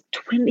he was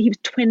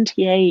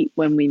 28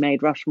 when we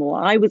made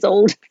Rushmore. I was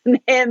older than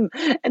him,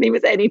 and he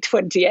was only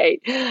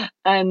 28.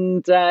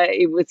 And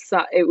it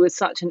was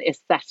such an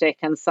aesthetic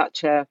and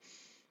such a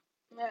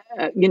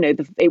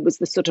it was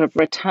the sort of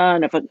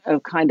return of a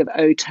kind of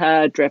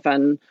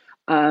auteur-driven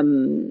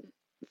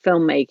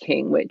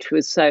filmmaking, which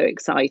was so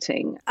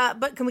exciting.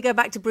 But can we go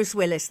back to Bruce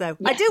Willis, though?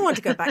 Yes. I do want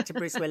to go back to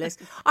Bruce Willis.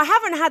 I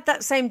haven't had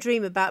that same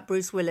dream about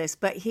Bruce Willis,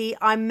 but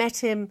I met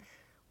him,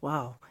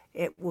 wow,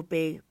 it would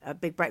be a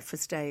Big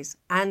Breakfast Days.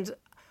 And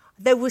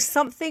there was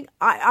something,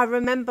 I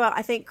remember,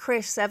 I think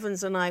Chris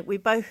Evans and I,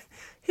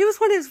 he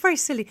was very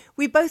silly.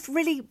 We both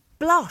really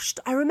blushed.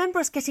 I remember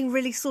us getting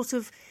really sort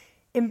of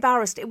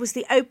embarrassed. It was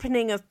the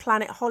opening of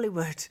Planet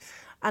Hollywood,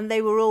 and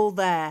they were all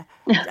there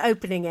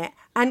opening it.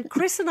 And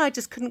Chris and I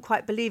just couldn't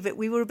quite believe it.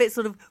 We were a bit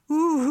sort of,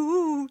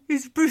 ooh,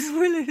 it's Bruce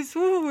Willis.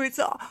 Ooh, it's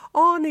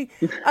Arnie.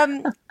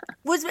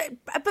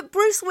 But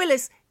Bruce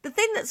Willis, The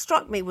thing that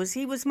struck me was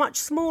he was much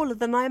smaller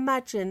than I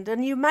imagined,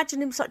 and you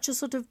imagine him such a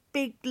sort of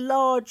big,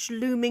 large,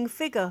 looming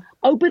figure.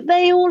 Oh, but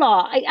they all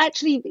are.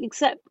 Actually,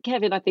 except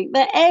Kevin, I think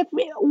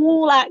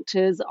all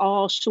actors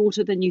are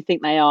shorter than you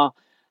think they are.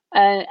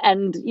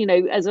 And you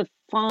know, as a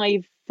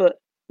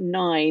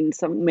 5'9",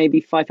 some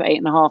maybe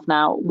 5'8.5"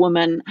 now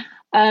woman,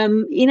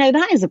 you know,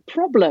 that is a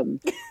problem.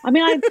 I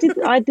mean,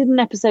 I did an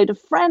episode of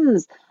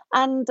Friends,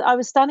 and I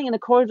was standing in a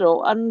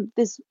corridor, and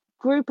this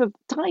group of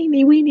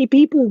tiny weeny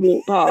people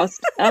walked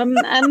past, and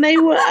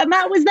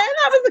that was them.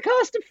 That was the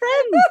cast of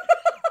Friends,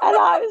 and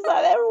I was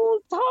like, they're all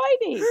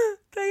tiny.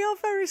 They are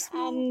very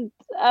small. And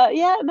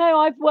yeah, no,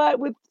 I've worked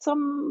with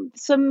some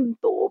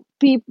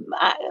people,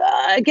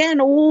 again,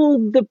 all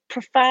the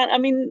profound. I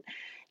mean,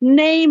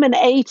 name an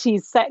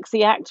 80s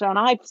sexy actor, and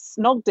I've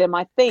snogged him.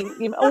 I think,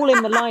 you know, all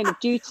in the line of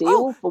duty,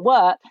 all for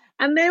work,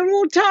 and they're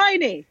all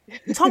tiny.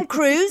 Tom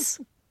Cruise.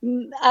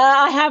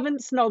 I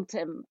haven't snogged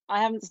him.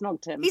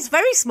 He's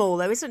very small,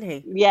 though, isn't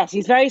he? Yes,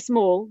 he's very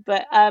small.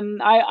 But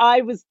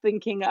I was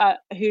thinking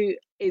who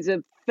is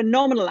a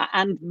phenomenal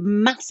and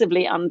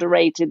massively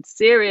underrated,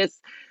 serious,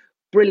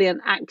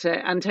 brilliant actor,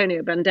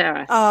 Antonio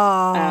Banderas.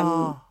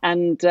 Oh.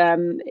 And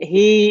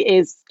he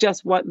is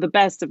just the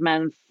best of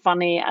men,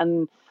 funny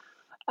and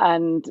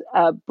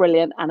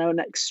brilliant, and an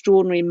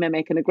extraordinary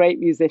mimic and a great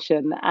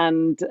musician,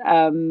 and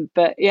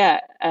but yeah,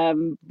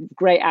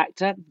 great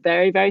actor,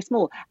 very, very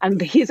small.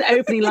 And his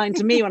opening line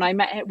to me when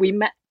we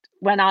met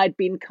when I'd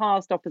been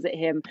cast opposite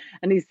him,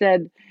 and he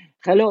said,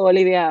 "Hello,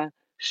 Olivia,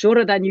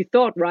 shorter than you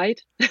thought,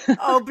 right?"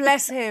 Oh,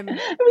 bless him. It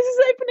was his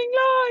opening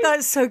line.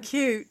 That's so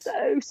cute.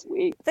 So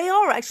sweet. They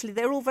are actually.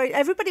 They're all very.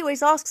 Everybody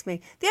always asks me.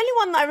 The only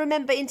one that I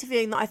remember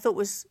interviewing that I thought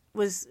was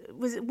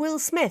Will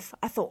Smith.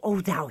 I thought,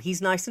 oh, now he's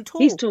nice and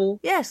tall. He's tall.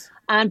 Yes.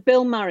 And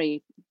Bill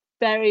Murray,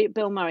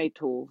 Bill Murray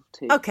tall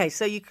too. Okay,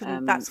 so you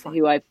can. That's fine.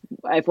 Who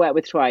I've worked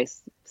with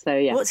twice. So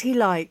yeah. What's he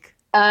like?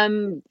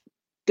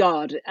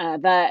 God,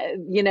 that,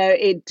 you know,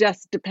 it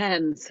just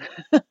depends.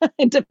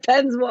 It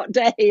depends what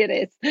day it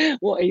is,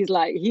 what he's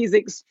like. He's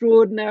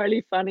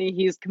extraordinarily funny.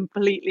 He's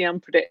completely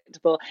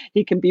unpredictable.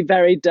 He can be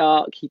very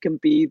dark. He can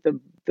be the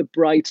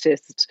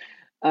brightest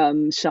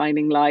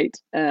shining light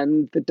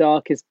and the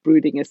darkest,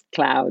 broodingest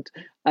cloud.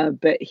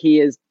 But he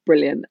is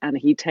brilliant, and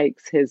he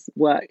takes his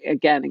work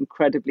again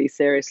incredibly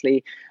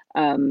seriously.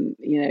 You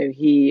know,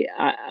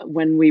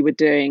 when we were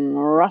doing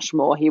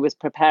Rushmore, he was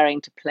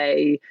preparing to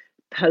play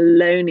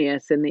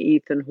Polonius in the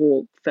Ethan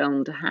Hawke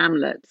filmed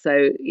Hamlet.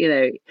 So, you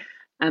know,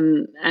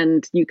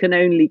 and you can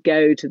only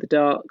go to the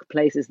dark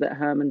places that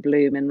Herman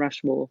Bloom in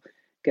Rushmore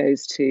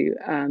goes to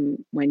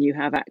when you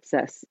have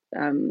access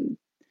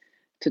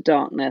to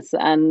darkness.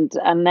 And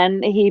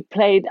then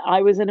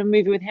I was in a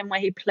movie with him where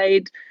he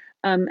played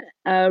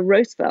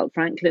Roosevelt,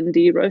 Franklin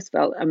D.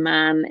 Roosevelt, a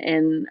man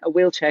in a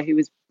wheelchair who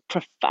was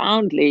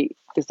profoundly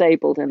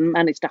disabled and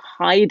managed to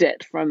hide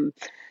it from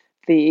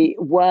the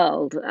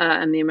world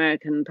and the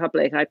American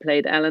public. I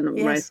played Eleanor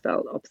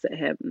Roosevelt opposite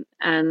him,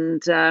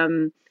 and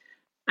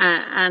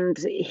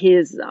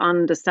his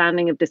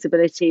understanding of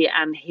disability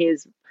and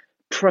his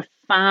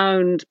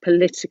profound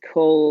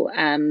political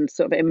and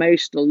sort of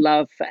emotional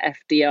love for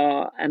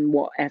FDR and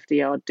what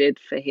FDR did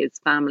for his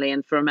family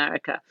and for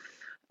America.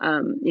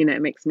 You know,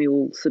 it makes me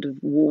all sort of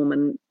warm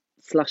and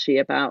slushy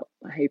about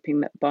hoping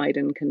that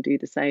Biden can do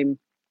the same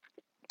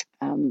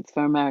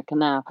for America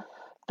now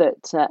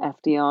that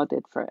FDR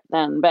did for it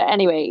then. But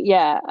anyway,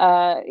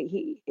 yeah,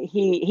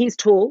 he's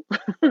tall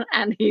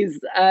and he's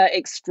an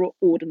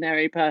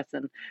extraordinary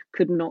person.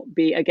 Could not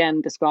be, again,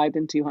 described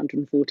in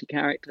 240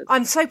 characters.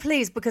 I'm so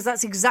pleased because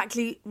that's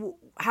exactly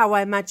how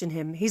I imagine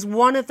him. He's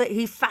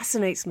he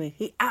fascinates me.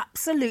 He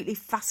absolutely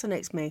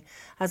fascinates me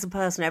as a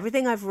person.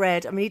 Everything I've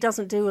read, I mean, he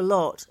doesn't do a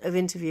lot of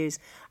interviews,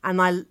 and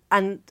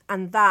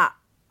that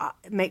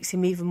makes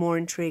him even more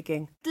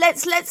intriguing.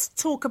 Let's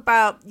talk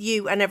about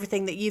you and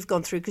everything that you've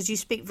gone through, because you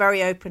speak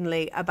very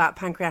openly about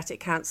pancreatic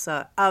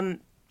cancer.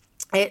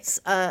 It's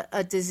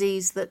a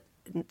disease that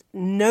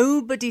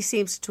nobody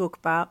seems to talk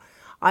about.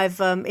 I've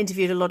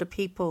interviewed a lot of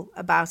people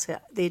about it,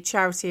 the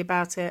charity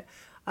about it.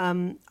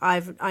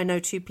 I know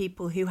 2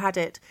 people who had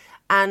it,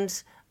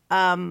 and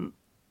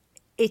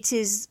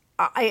it's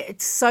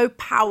so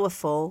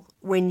powerful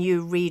when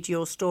you read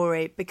your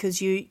story,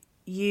 because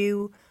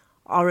you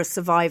are a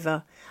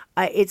survivor.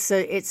 It's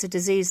a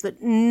disease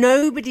that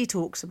nobody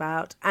talks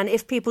about, and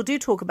if people do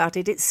talk about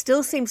it, it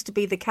still seems to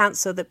be the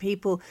cancer that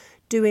people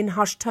do in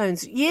hushed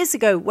tones. Years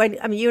ago,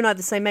 you and I are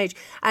the same age,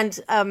 and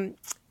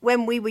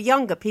when we were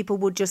younger, people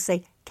would just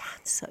say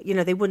cancer. You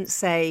know, they wouldn't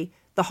say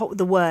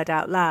the word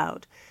out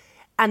loud.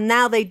 And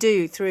now they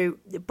do, through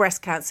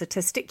breast cancer,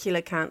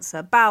 testicular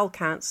cancer, bowel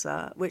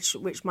cancer, which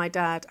my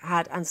dad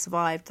had and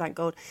survived, thank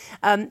God.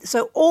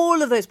 So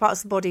all of those parts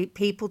of the body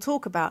people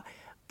talk about.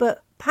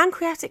 But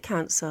pancreatic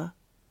cancer,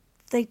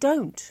 they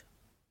don't.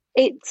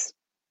 It's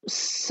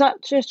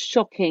such a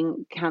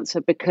shocking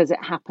cancer because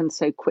it happens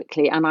so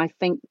quickly. And I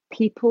think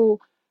people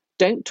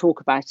don't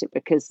talk about it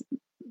because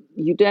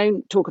you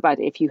don't talk about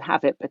it if you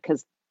have it,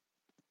 because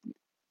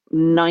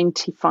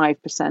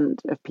 95%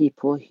 of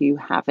people who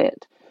have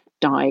it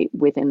die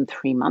within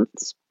 3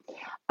 months.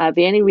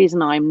 The only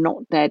reason I'm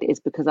not dead is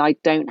because I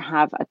don't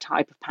have a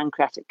type of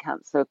pancreatic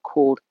cancer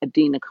called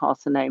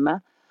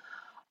adenocarcinoma.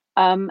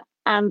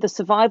 And the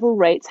survival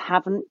rates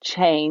haven't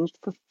changed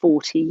for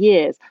 40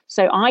 years.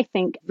 So I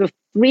think the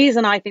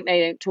reason I think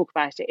they don't talk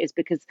about it is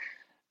because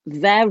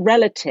their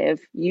relative,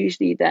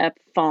 usually their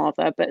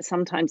father, but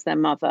sometimes their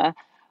mother,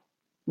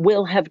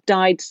 will have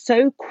died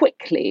so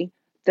quickly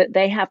that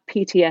they have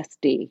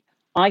PTSD.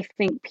 I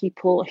think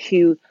people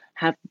who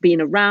have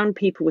been around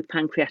people with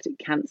pancreatic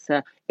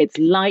cancer, it's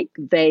like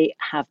they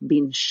have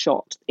been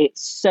shot.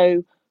 It's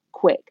so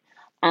quick.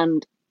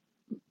 And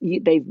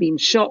they've been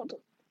shot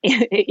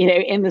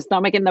in the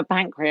stomach, in the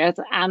pancreas,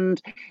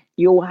 and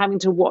you're having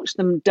to watch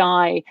them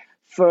die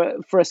for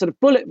a sort of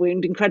bullet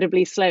wound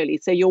incredibly slowly.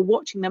 So you're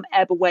watching them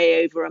ebb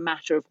away over a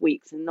matter of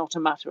weeks and not a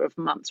matter of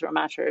months or a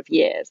matter of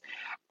years.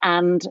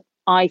 And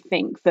I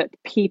think that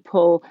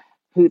people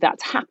who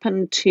that's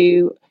happened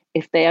to,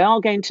 if they are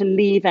going to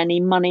leave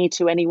any money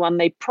to anyone,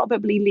 they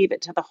probably leave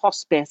it to the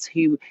hospice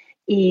who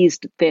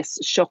eased this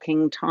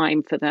shocking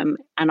time for them.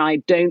 And I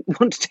don't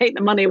want to take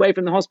the money away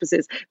from the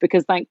hospices,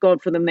 because thank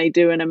God for them, they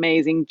do an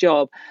amazing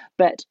job.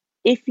 But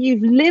if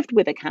you've lived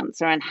with a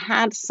cancer and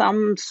had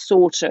some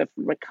sort of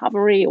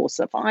recovery or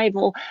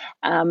survival,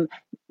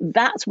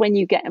 that's when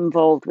you get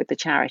involved with the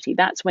charity.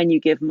 That's when you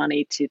give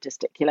money to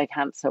testicular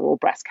cancer or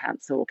breast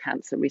cancer or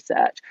cancer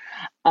research.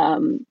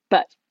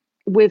 But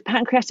with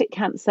pancreatic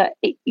cancer,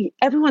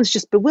 everyone's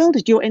just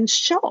bewildered. You're in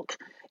shock.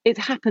 It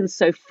happens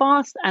so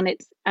fast, and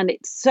it's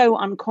so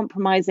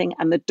uncompromising.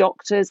 And the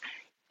doctors,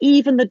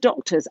 even the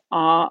doctors,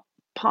 are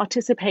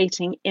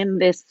participating in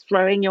this,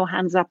 throwing your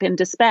hands up in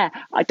despair.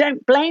 I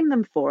don't blame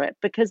them for it,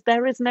 because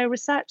there is no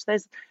research.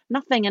 There's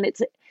nothing. And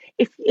it's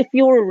if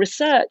you're a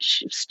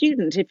research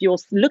student, if you're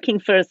looking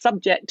for a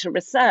subject to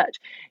research,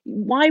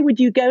 why would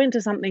you go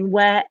into something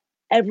where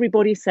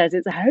everybody says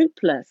it's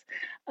hopeless?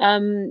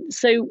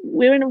 So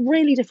we're in a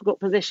really difficult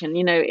position.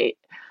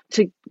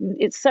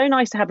 It's so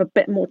nice to have a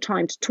bit more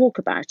time to talk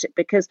about it,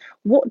 because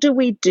what do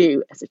we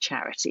do as a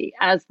charity,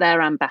 as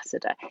their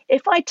ambassador?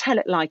 If I tell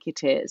it like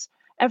it is,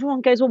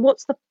 everyone goes, well,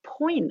 what's the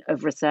point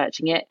of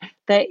researching it?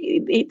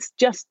 It's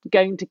just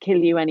going to kill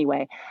you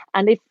anyway.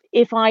 And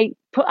if I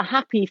put a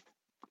happy,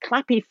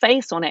 clappy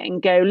face on it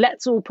and go,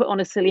 let's all put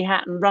on a silly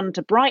hat and run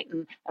to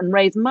Brighton and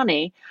raise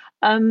money,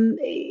 then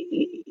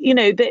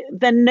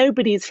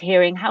nobody's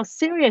hearing how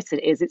serious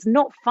it is. It's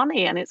not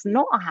funny, and it's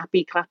not a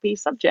happy, clappy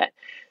subject.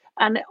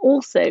 And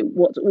also,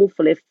 what's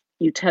awful, if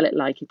you tell it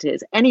like it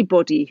is,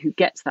 anybody who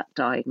gets that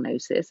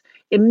diagnosis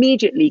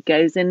immediately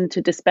goes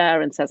into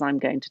despair and says, I'm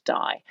going to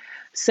die.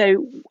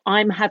 So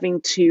I'm having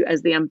to,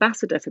 as the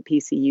ambassador for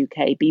PC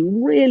UK, be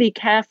really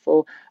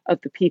careful of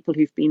the people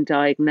who've been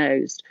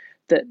diagnosed,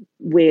 that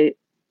we're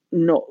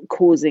not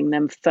causing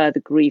them further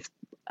grief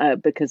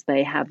because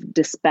they have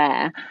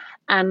despair.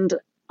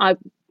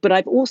 But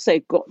I've also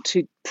got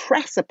to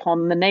press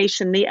upon the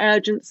nation the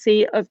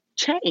urgency of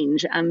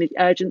change and the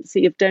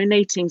urgency of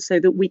donating,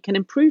 so that we can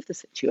improve the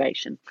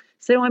situation.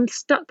 So I'm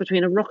stuck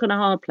between a rock and a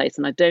hard place,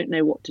 and I don't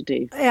know what to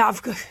do. Yeah,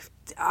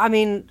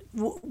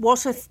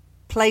 what a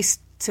place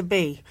to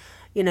be.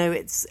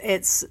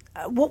 It's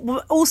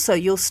also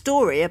your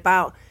story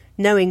about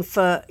knowing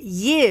for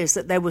years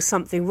that there was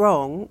something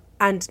wrong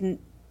and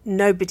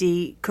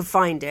nobody could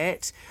find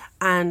it,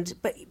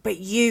 but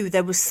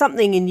there was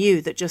something in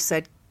you that just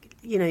said,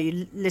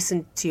 you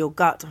listened to your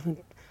gut.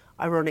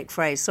 Ironic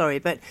phrase, sorry,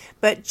 but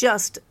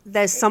just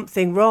there's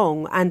something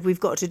wrong and we've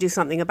got to do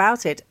something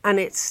about it. And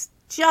it's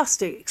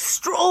just an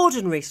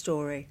extraordinary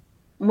story.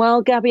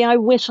 Well, Gabby, I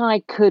wish I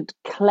could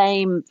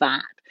claim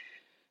that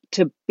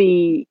to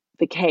be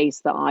the case,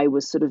 that I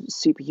was sort of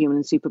superhuman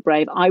and super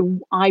brave. I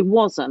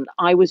wasn't.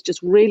 I was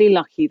just really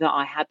lucky that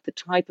I had the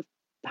type of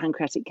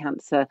pancreatic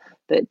cancer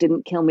that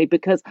didn't kill me,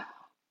 because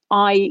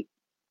I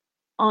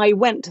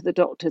went to the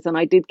doctors and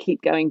I did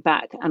keep going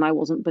back and I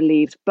wasn't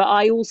believed. But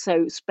I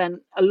also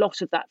spent a lot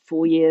of that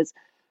 4 years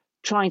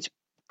trying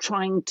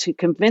to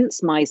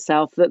convince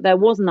myself that there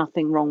was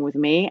nothing wrong with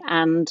me,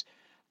 and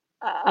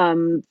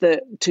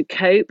to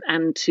cope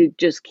and to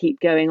just keep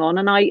going on.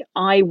 And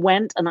I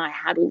went and I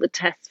had all the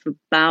tests for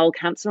bowel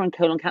cancer and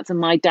colon cancer.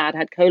 My dad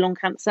had colon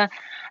cancer,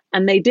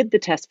 and they did the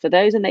test for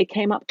those and they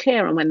came up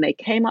clear. And when they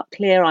came up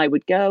clear, I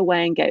would go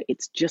away and go,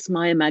 it's just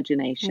my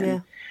imagination. Yeah.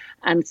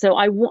 And so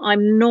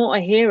I'm not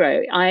a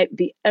hero.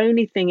 The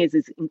only thing is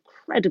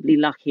incredibly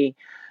lucky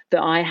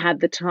that I had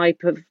the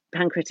type of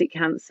pancreatic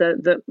cancer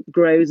that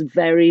grows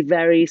very,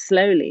 very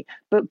slowly.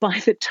 But by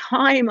the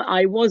time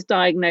I was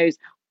diagnosed,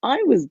 I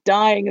was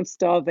dying of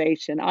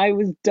starvation. I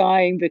was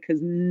dying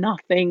because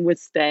nothing was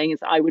staying.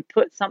 I would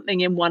put something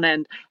in one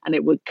end and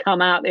it would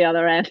come out the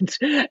other end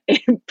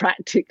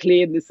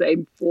practically in the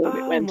same form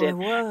it went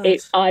in.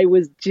 I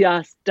was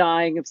just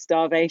dying of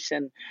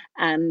starvation.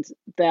 And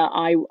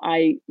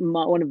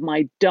one of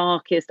my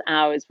darkest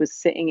hours was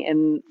sitting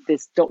in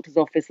this doctor's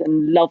office,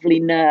 and lovely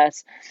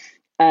nurse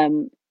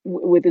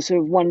with a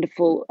sort of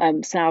wonderful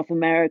South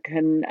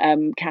American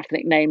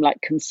Catholic name like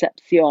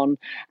Concepcion,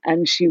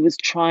 and she was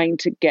trying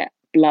to get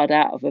blood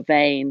out of a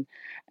vein.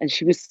 And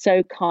she was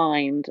so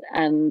kind,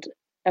 and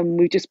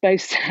we just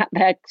both sat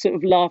there sort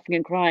of laughing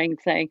and crying,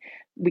 saying,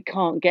 we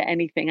can't get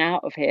anything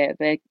out of here.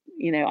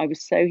 I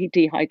was so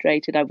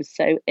dehydrated, I was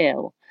so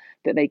ill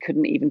that they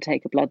couldn't even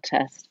take a blood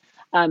test.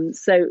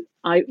 So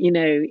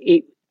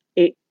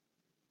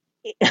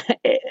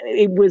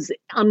it was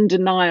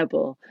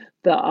undeniable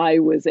that I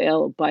was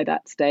ill by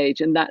that stage.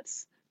 And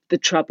that's the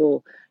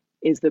trouble,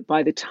 is that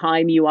by the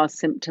time you are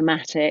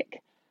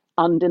symptomatic,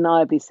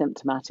 undeniably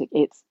symptomatic,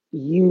 it's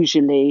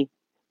usually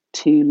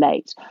too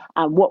late.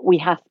 And what we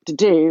have to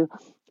do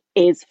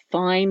is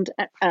find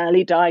an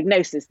early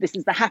diagnosis. This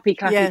is the happy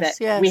clappy bit.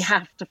 Yes. We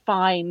have to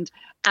find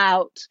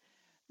out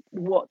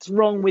what's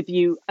wrong with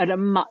you at a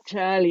much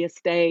earlier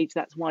stage.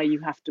 That's why you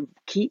have to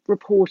keep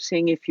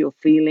reporting if you're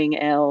feeling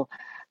ill,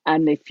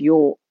 and if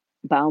your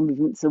bowel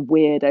movements are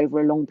weird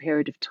over a long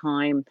period of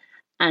time,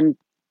 and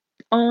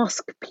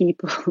ask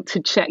people to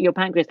check your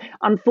pancreas.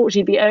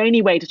 Unfortunately, the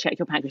only way to check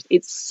your pancreas,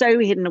 it's so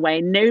hidden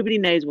away. Nobody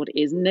knows what it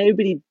is.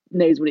 Nobody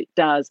knows what it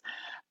does.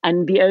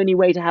 And the only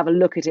way to have a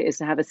look at it is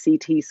to have a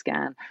CT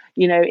scan.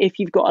 If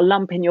you've got a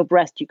lump in your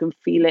breast, you can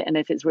feel it. And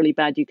if it's really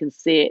bad, you can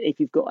see it. If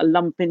you've got a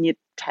lump in your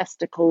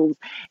testicles,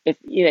 if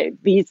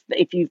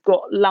you've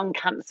got lung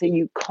cancer,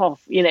 you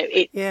cough,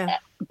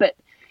 But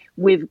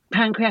with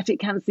pancreatic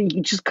cancer,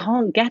 you just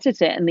can't get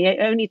at it. And the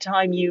only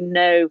time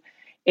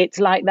it's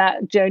like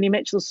that Joni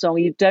Mitchell song,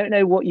 you don't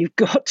know what you've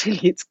got till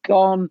it's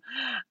gone.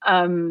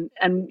 And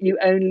you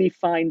only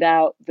find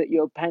out that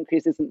your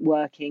pancreas isn't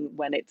working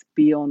when it's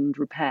beyond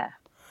repair.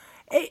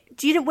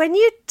 When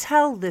you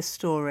tell this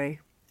story,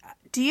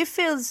 do you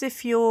feel as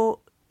if you're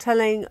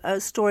telling a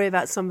story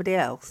about somebody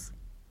else?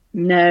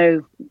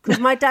 No. Because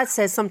my dad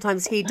says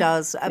sometimes he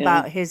does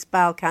about his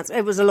bowel cancer.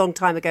 It was a long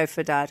time ago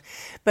for Dad.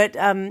 But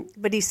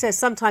he says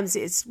sometimes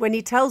it's when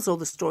he tells all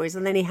the stories,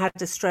 and then he had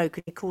a stroke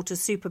and he caught a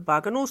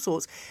superbug and all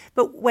sorts.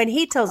 But when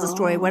he tells the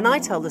story, when I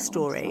tell the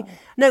story,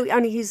 no,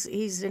 only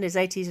he's in his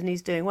 80s and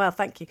he's doing well,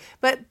 thank you.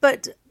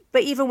 But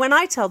even when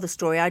I tell the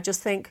story, I just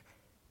think,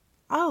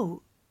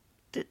 oh,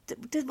 did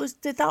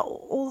that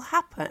all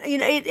happen?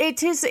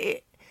 It is.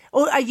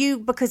 Or are you,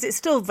 because it's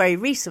still very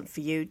recent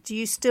for you, do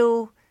you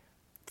still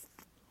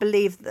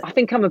believe that? I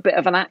think I'm a bit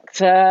of an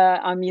actor.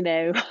 I'm in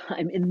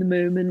the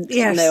moment.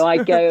 Yes.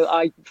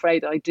 I'm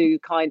afraid I do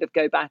kind of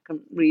go back and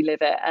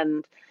relive it.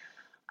 And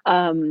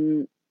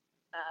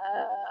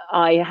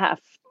I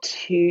have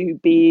to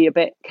be a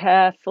bit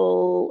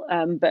careful.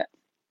 But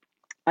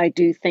I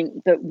do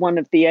think that one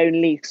of the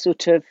only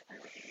sort of,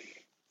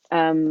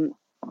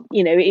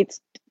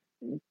 it's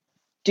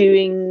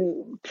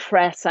doing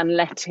press and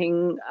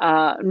letting,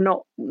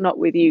 not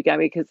with you,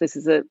 Gabby, because this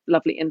is a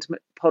lovely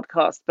intimate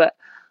podcast, but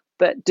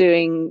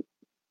doing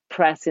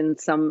press in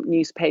some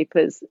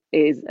newspapers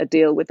is a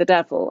deal with the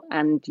devil,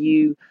 and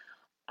you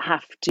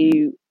have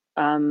to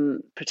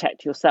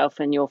protect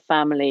yourself and your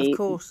family, of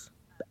course,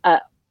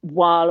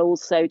 while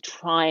also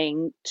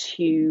trying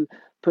to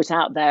put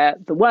out there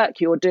the work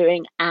you're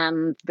doing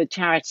and the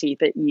charity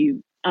that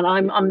you. And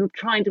I'm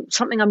trying to.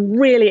 Something I'm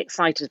really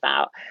excited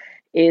about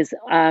is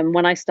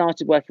when I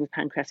started working with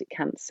pancreatic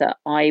cancer,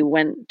 I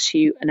went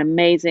to an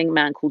amazing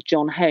man called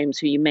John Holmes,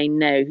 who you may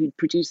know, who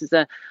produces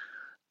a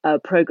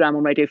program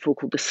on Radio 4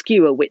 called The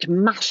Skewer, which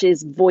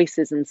mashes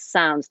voices and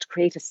sounds to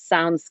create a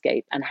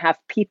soundscape and have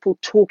people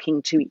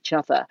talking to each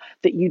other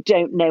that you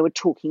don't know are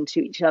talking to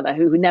each other,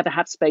 who never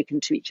have spoken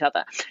to each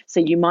other.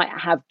 So you might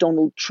have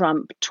Donald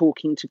Trump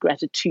talking to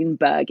Greta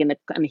Thunberg,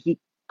 and he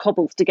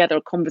cobbles together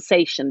a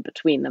conversation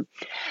between them.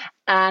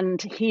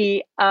 And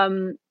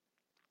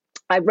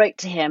I wrote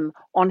to him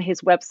on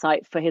his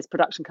website for his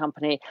production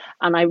company,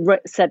 and I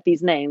said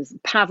these names: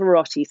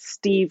 Pavarotti,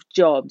 Steve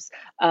Jobs,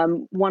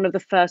 one of the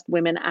first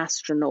women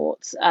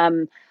astronauts,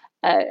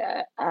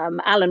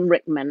 Alan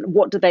Rickman.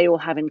 What do they all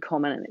have in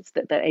common? And it's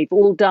that they've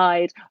all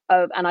died.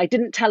 And I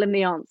didn't tell him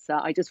the answer.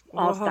 I just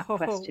asked that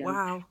question.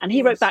 Wow. And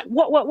he wrote back,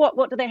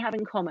 what do they have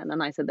in common?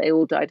 And I said, they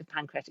all died of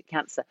pancreatic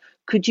cancer.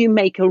 Could you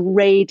make a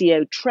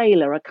radio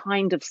trailer, a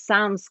kind of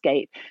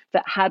soundscape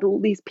that had all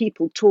these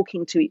people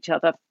talking to each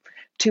other,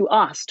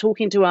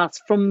 talking to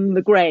us from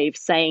the grave,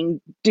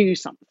 saying, do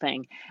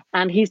something?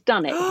 And he's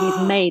done it.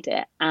 He's made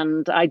it.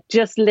 And I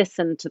just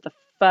listened to the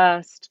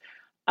first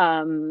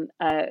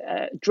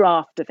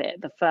draft of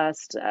it,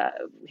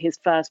 his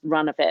first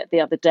run of it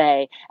the other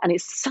day. And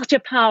it's such a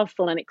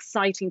powerful and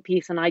exciting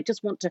piece. And I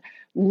just want to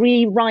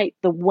rewrite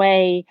the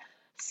way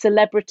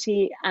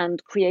celebrity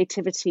and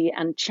creativity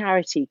and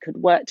charity could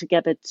work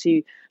together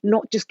to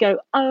not just go,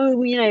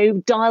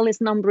 dial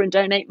this number and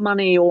donate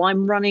money, or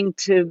I'm running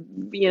to,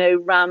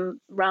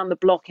 round the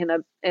block in a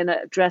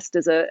dressed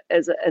as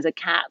a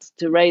cat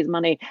to raise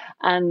money,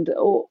 and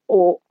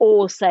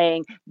or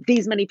saying,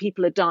 these many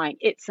people are dying,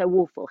 it's so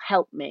awful,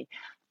 help me.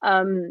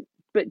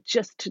 But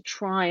just to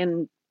try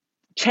and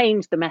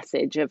change the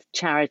message of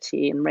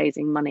charity and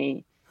raising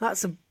money.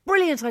 That's a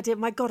brilliant idea.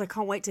 My God, I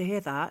can't wait to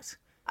hear that.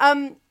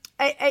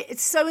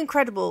 It's so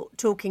incredible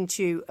talking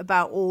to you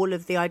about all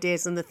of the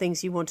ideas and the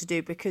things you want to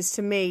do, because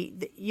to me,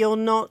 you're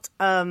not,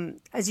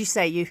 as you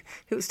say,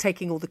 it was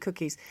taking all the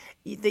cookies,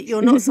 that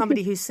you're not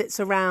somebody who sits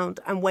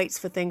around and waits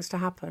for things to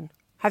happen.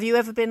 Have you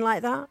ever been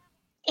like that?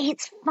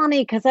 It's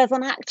funny because as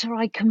an actor,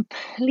 I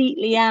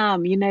completely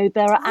am. You know,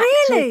 there are actors.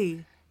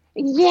 Really?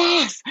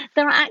 Yes,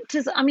 there are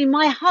actors. I mean,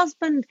 my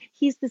husband,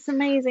 he's this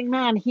amazing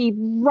man. He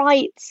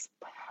writes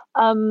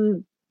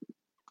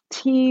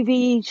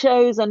TV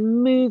shows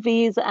and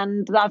movies,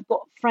 and I've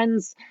got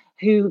friends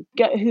who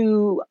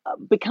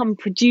become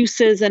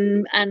producers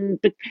and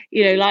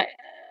you know, like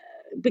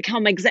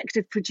become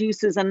executive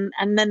producers, and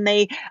then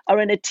they are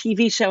in a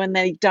TV show and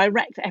they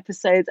direct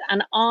episodes,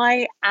 and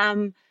I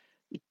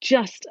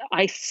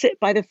sit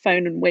by the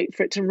phone and wait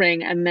for it to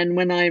ring, and then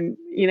when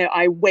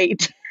I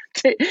wait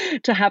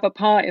to have a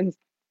part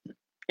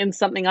in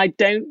something. I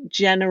don't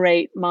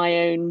generate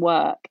my own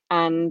work,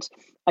 and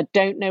I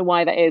don't know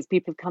why that is.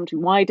 People have come to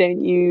me, why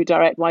don't you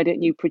direct? Why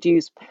don't you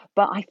produce?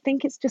 But I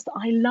think it's just,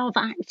 I love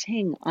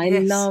acting.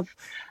 Yes.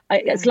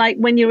 It's like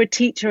when you're a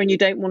teacher and you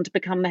don't want to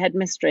become the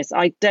headmistress.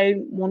 I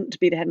don't want to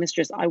be the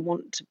headmistress. I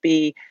want to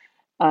be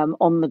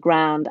on the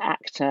ground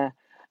actor.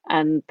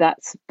 And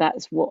that's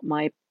what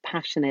my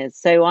passion is.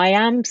 So I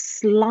am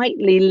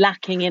slightly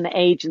lacking in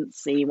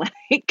agency when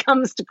it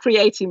comes to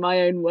creating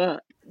my own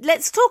work.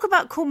 Let's talk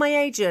about Call My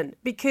Agent,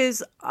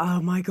 because,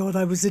 oh my God,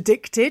 I was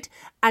addicted,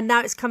 and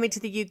now it's coming to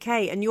the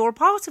UK and you're a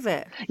part of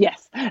it.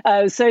 Yes.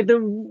 So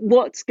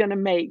what's going to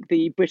make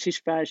the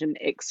British version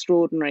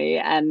extraordinary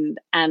and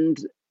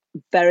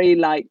very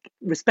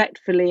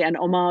respectfully and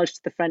homage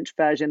to the French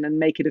version and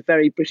make it a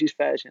very British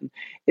version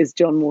is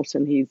John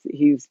Morton.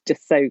 He's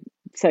just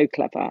so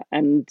clever,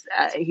 and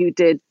he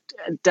did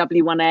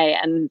W1A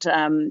and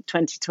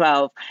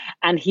 2012,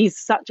 and he's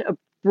such a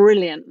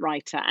brilliant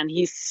writer, and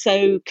he's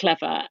so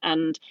clever,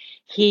 and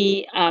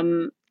he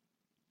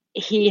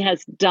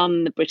has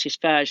done the British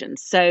version,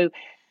 so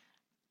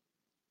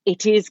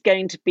it is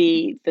going to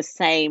be the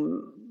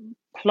same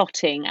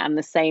plotting and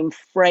the same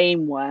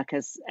framework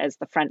as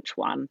the French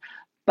one,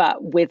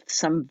 but with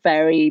some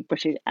very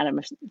British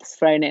elements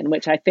thrown in,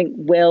 which I think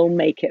will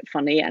make it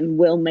funny and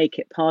will make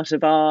it part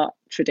of our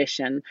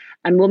tradition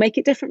and will make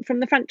it different from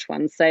the French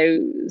one, so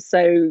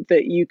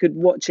that you could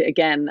watch it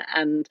again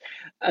and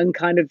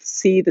kind of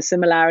see the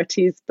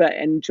similarities but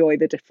enjoy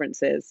the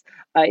differences.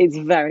 It's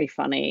very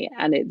funny,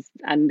 and it's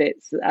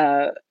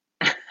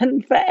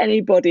and for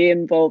anybody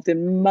involved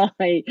in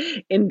my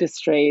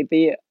industry,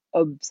 the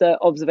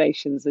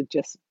observations are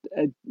just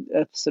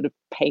sort of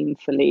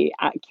painfully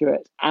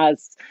accurate,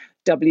 as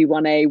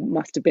W1A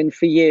must have been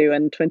for you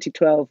and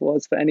 2012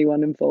 was for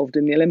anyone involved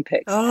in the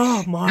Olympics.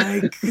 Oh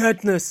my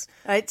goodness.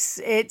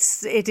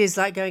 It is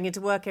like going into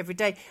work every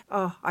day.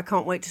 Oh, I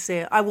can't wait to see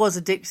it. I was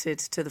addicted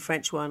to the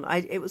French one.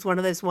 It was one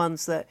of those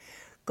ones that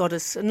got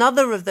us,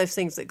 another of those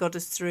things that got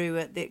us through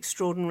at the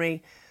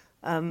extraordinary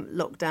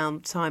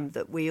lockdown time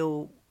that we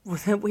all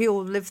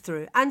lived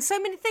through, and so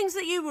many things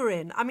that you were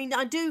in. I mean,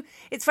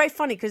 it's very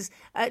funny because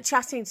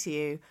chatting to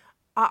you,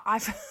 I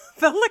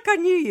felt like I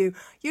knew you.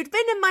 You'd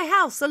been in my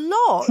house a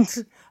lot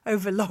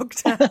over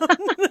lockdown.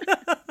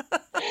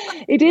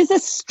 It is a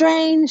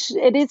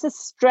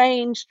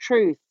strange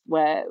truth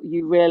where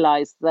you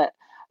realise that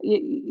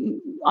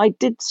I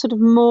did sort of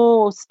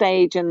more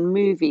stage and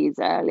movies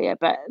earlier,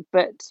 but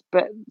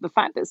the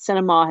fact that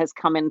cinema has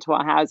come into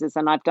our houses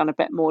and I've done a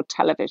bit more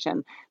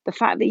television, the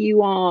fact that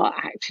you are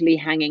actually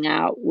hanging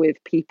out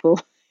with people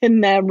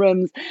in their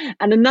rooms.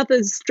 And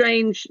another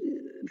strange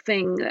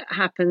thing that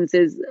happens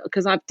is,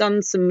 because I've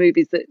done some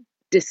movies that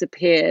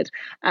disappeared,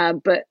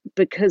 but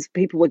because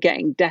people were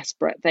getting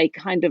desperate, they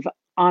kind of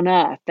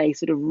unearthed, they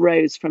sort of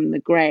rose from the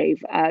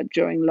grave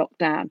during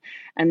lockdown,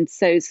 and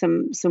so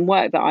some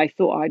work that I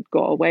thought I'd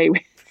got away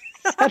with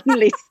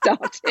suddenly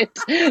started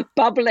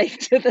bubbling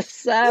to the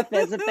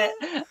surface,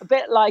 a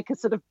bit like a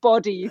sort of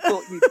body you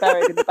thought you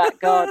buried in the back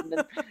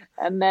garden,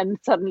 and then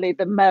suddenly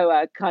the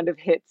mower kind of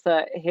hits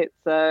an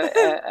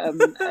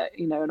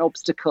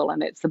obstacle,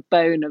 and it's the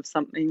bone of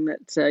something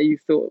that you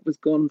thought was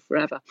gone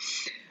forever.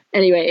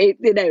 Anyway,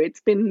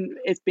 it's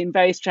been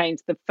very strange.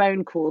 The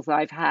phone calls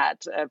I've had,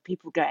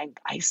 people going,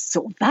 "I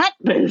saw that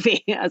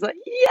movie." I was like,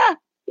 "Yeah,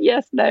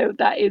 yes, no,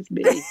 that is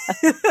me."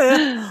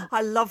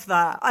 I love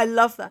that.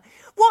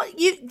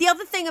 The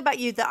other thing about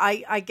you that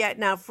I get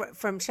now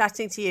from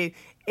chatting to you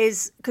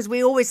is, because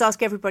we always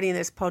ask everybody in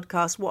this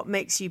podcast, what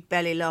makes you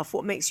belly laugh?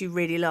 What makes you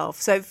really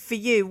laugh? So for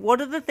you, what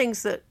are the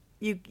things that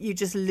you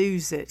just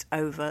lose it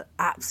over?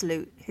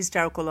 Absolute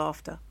hysterical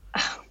laughter.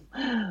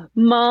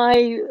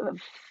 My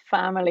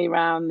family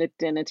round the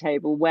dinner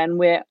table, when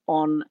we're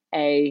on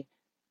a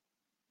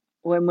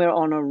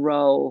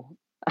roll.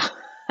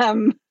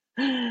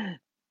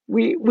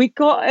 We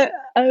got it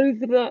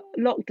over the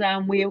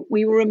lockdown.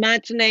 We were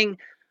imagining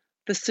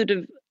the sort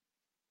of,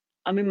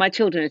 I mean, my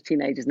children are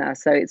teenagers now,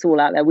 so it's all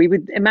out there. We were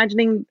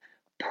imagining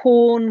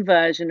porn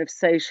version of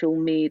social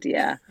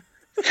media,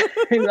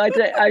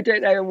 I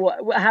don't know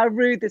how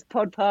rude this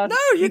podcast. No,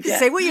 you can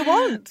say what you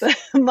want.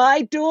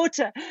 My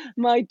daughter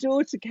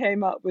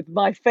came up with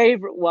my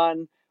favourite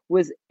one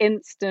was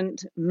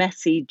instant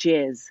messy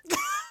jizz,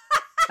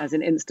 as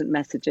in instant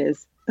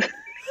messages.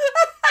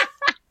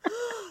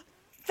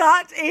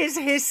 That is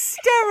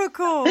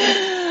hysterical.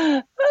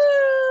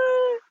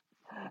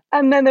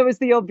 And then there was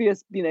the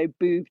obvious,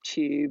 boob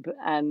tube,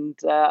 and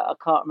I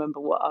can't remember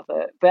what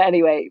other. But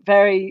anyway,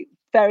 very,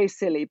 very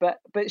silly.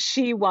 But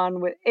she won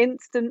with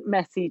instant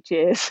messy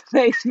jizz.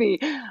 Makes me.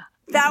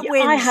 That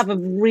wins. I have a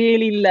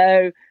really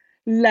low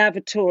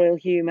lavatorial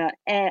humour.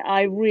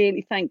 I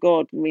really, thank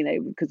God,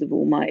 because of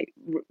all my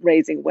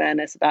raising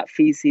awareness about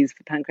faeces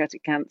for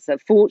pancreatic cancer.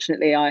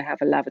 Fortunately, I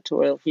have a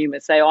lavatorial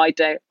humour, so I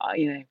don't.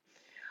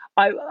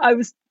 I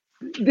was.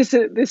 This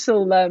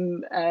will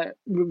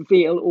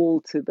reveal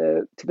all to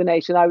the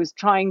nation. I was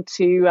trying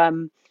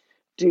to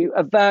do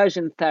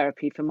aversion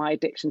therapy for my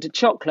addiction to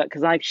chocolate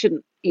because I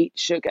shouldn't eat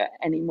sugar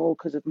anymore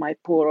because of my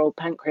poor old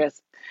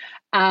pancreas,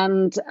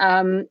 and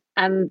the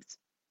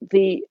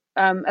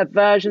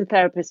aversion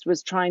therapist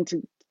was trying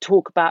to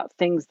talk about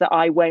things that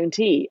I won't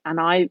eat, and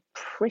I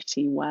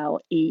pretty well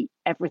eat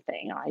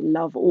everything. I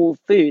love all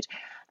food.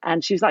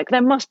 And she was like,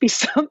 there must be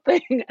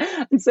something.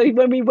 And so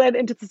when we went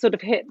into the sort of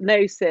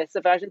hypnosis,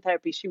 aversion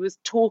therapy, she was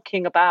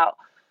talking about,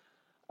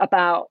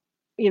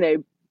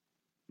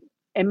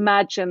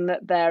 imagine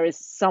that there is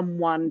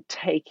someone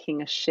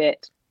taking a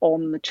shit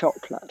on the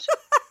chocolate.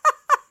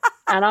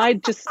 And I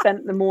just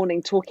spent the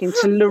morning talking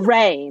to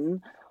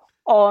Lorraine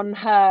on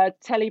her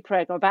telly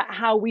program about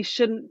how we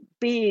shouldn't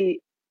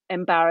be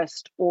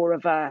embarrassed or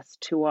averse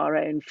to our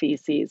own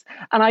feces.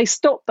 And I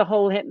stopped the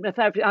whole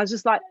hypnotherapy. I was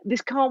just like,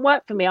 this can't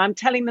work for me. I'm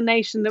telling the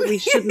nation that we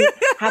shouldn't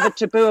have a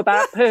taboo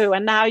about poo,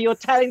 and now you're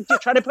trying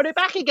to put it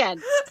back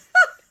again.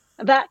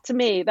 That, to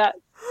me, that's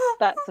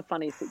a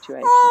funny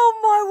situation. Oh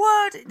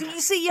my word!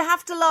 You see, you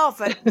have to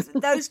laugh at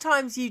those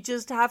times. You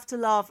just have to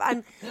laugh,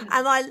 and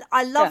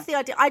I love the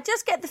idea. I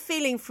just get the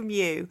feeling from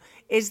you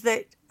is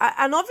that,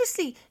 and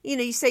obviously,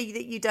 you say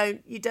that you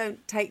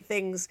don't take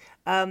things.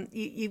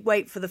 You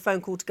wait for the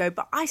phone call to go,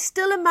 but I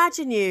still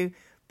imagine you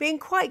being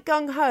quite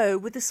gung ho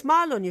with a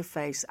smile on your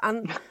face,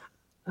 and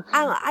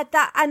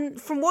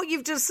from what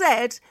you've just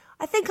said,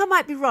 I think I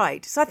might be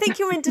right. So I think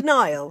you're in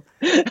denial.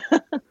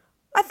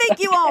 I think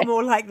you are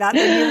more like that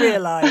than you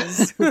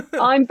realise.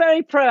 I'm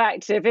very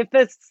proactive. If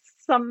there's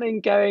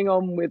something going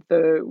on with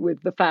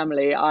the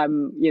family,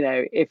 I'm,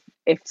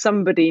 if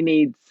somebody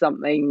needs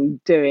something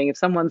doing, if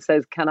someone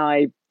says, can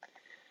I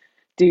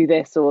do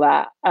this or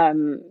that,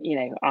 I'm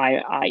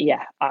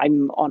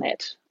on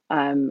it.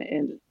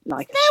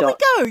 Like a there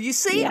shot. We go. You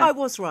see, yeah. I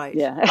was right.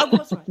 Yeah, I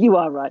was right. You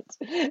are right.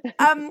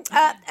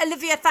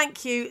 Olivia,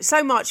 thank you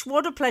so much.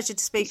 What a pleasure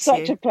to speak to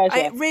you. Such a pleasure.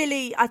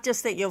 I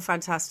just think you're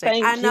fantastic.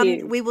 Thank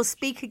you. We will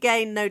speak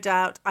again, no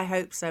doubt. I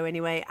hope so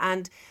anyway.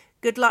 And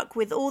good luck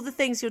with all the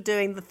things you're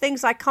doing, the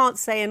things I can't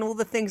say and all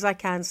the things I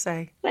can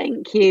say.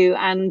 Thank you.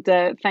 And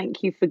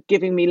thank you for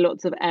giving me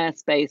lots of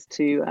airspace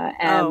to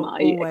air my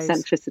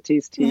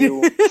eccentricities to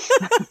you all.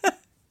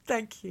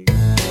 Thank you.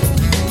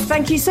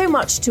 Thank you so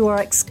much to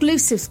our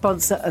exclusive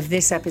sponsor of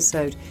this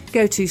episode.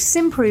 Go to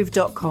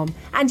Simprove.com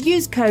and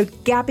use code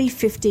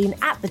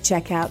GABBY15 at the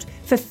checkout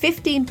for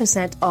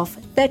 15% off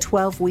their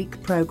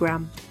 12-week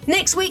programme.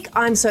 Next week,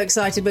 I'm so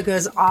excited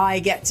because I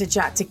get to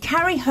chat to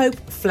Carrie Hope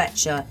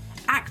Fletcher,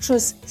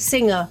 actress,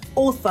 singer,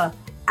 author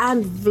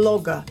and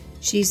vlogger.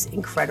 She's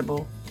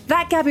incredible.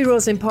 That Gabby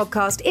Roslin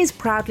podcast is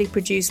proudly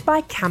produced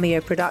by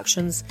Cameo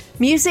Productions.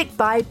 Music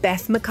by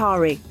Beth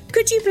Macari.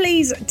 Could you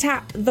please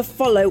tap the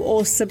follow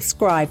or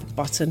subscribe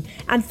button?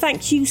 And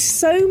thank you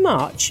so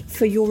much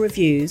for your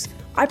reviews.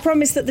 I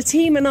promise that the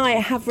team and I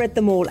have read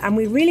them all and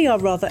we really are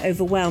rather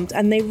overwhelmed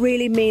and they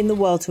really mean the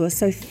world to us.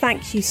 So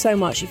thank you so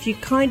much. If you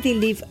kindly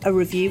leave a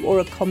review or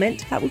a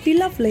comment, that would be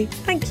lovely.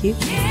 Thank you.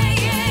 Yeah.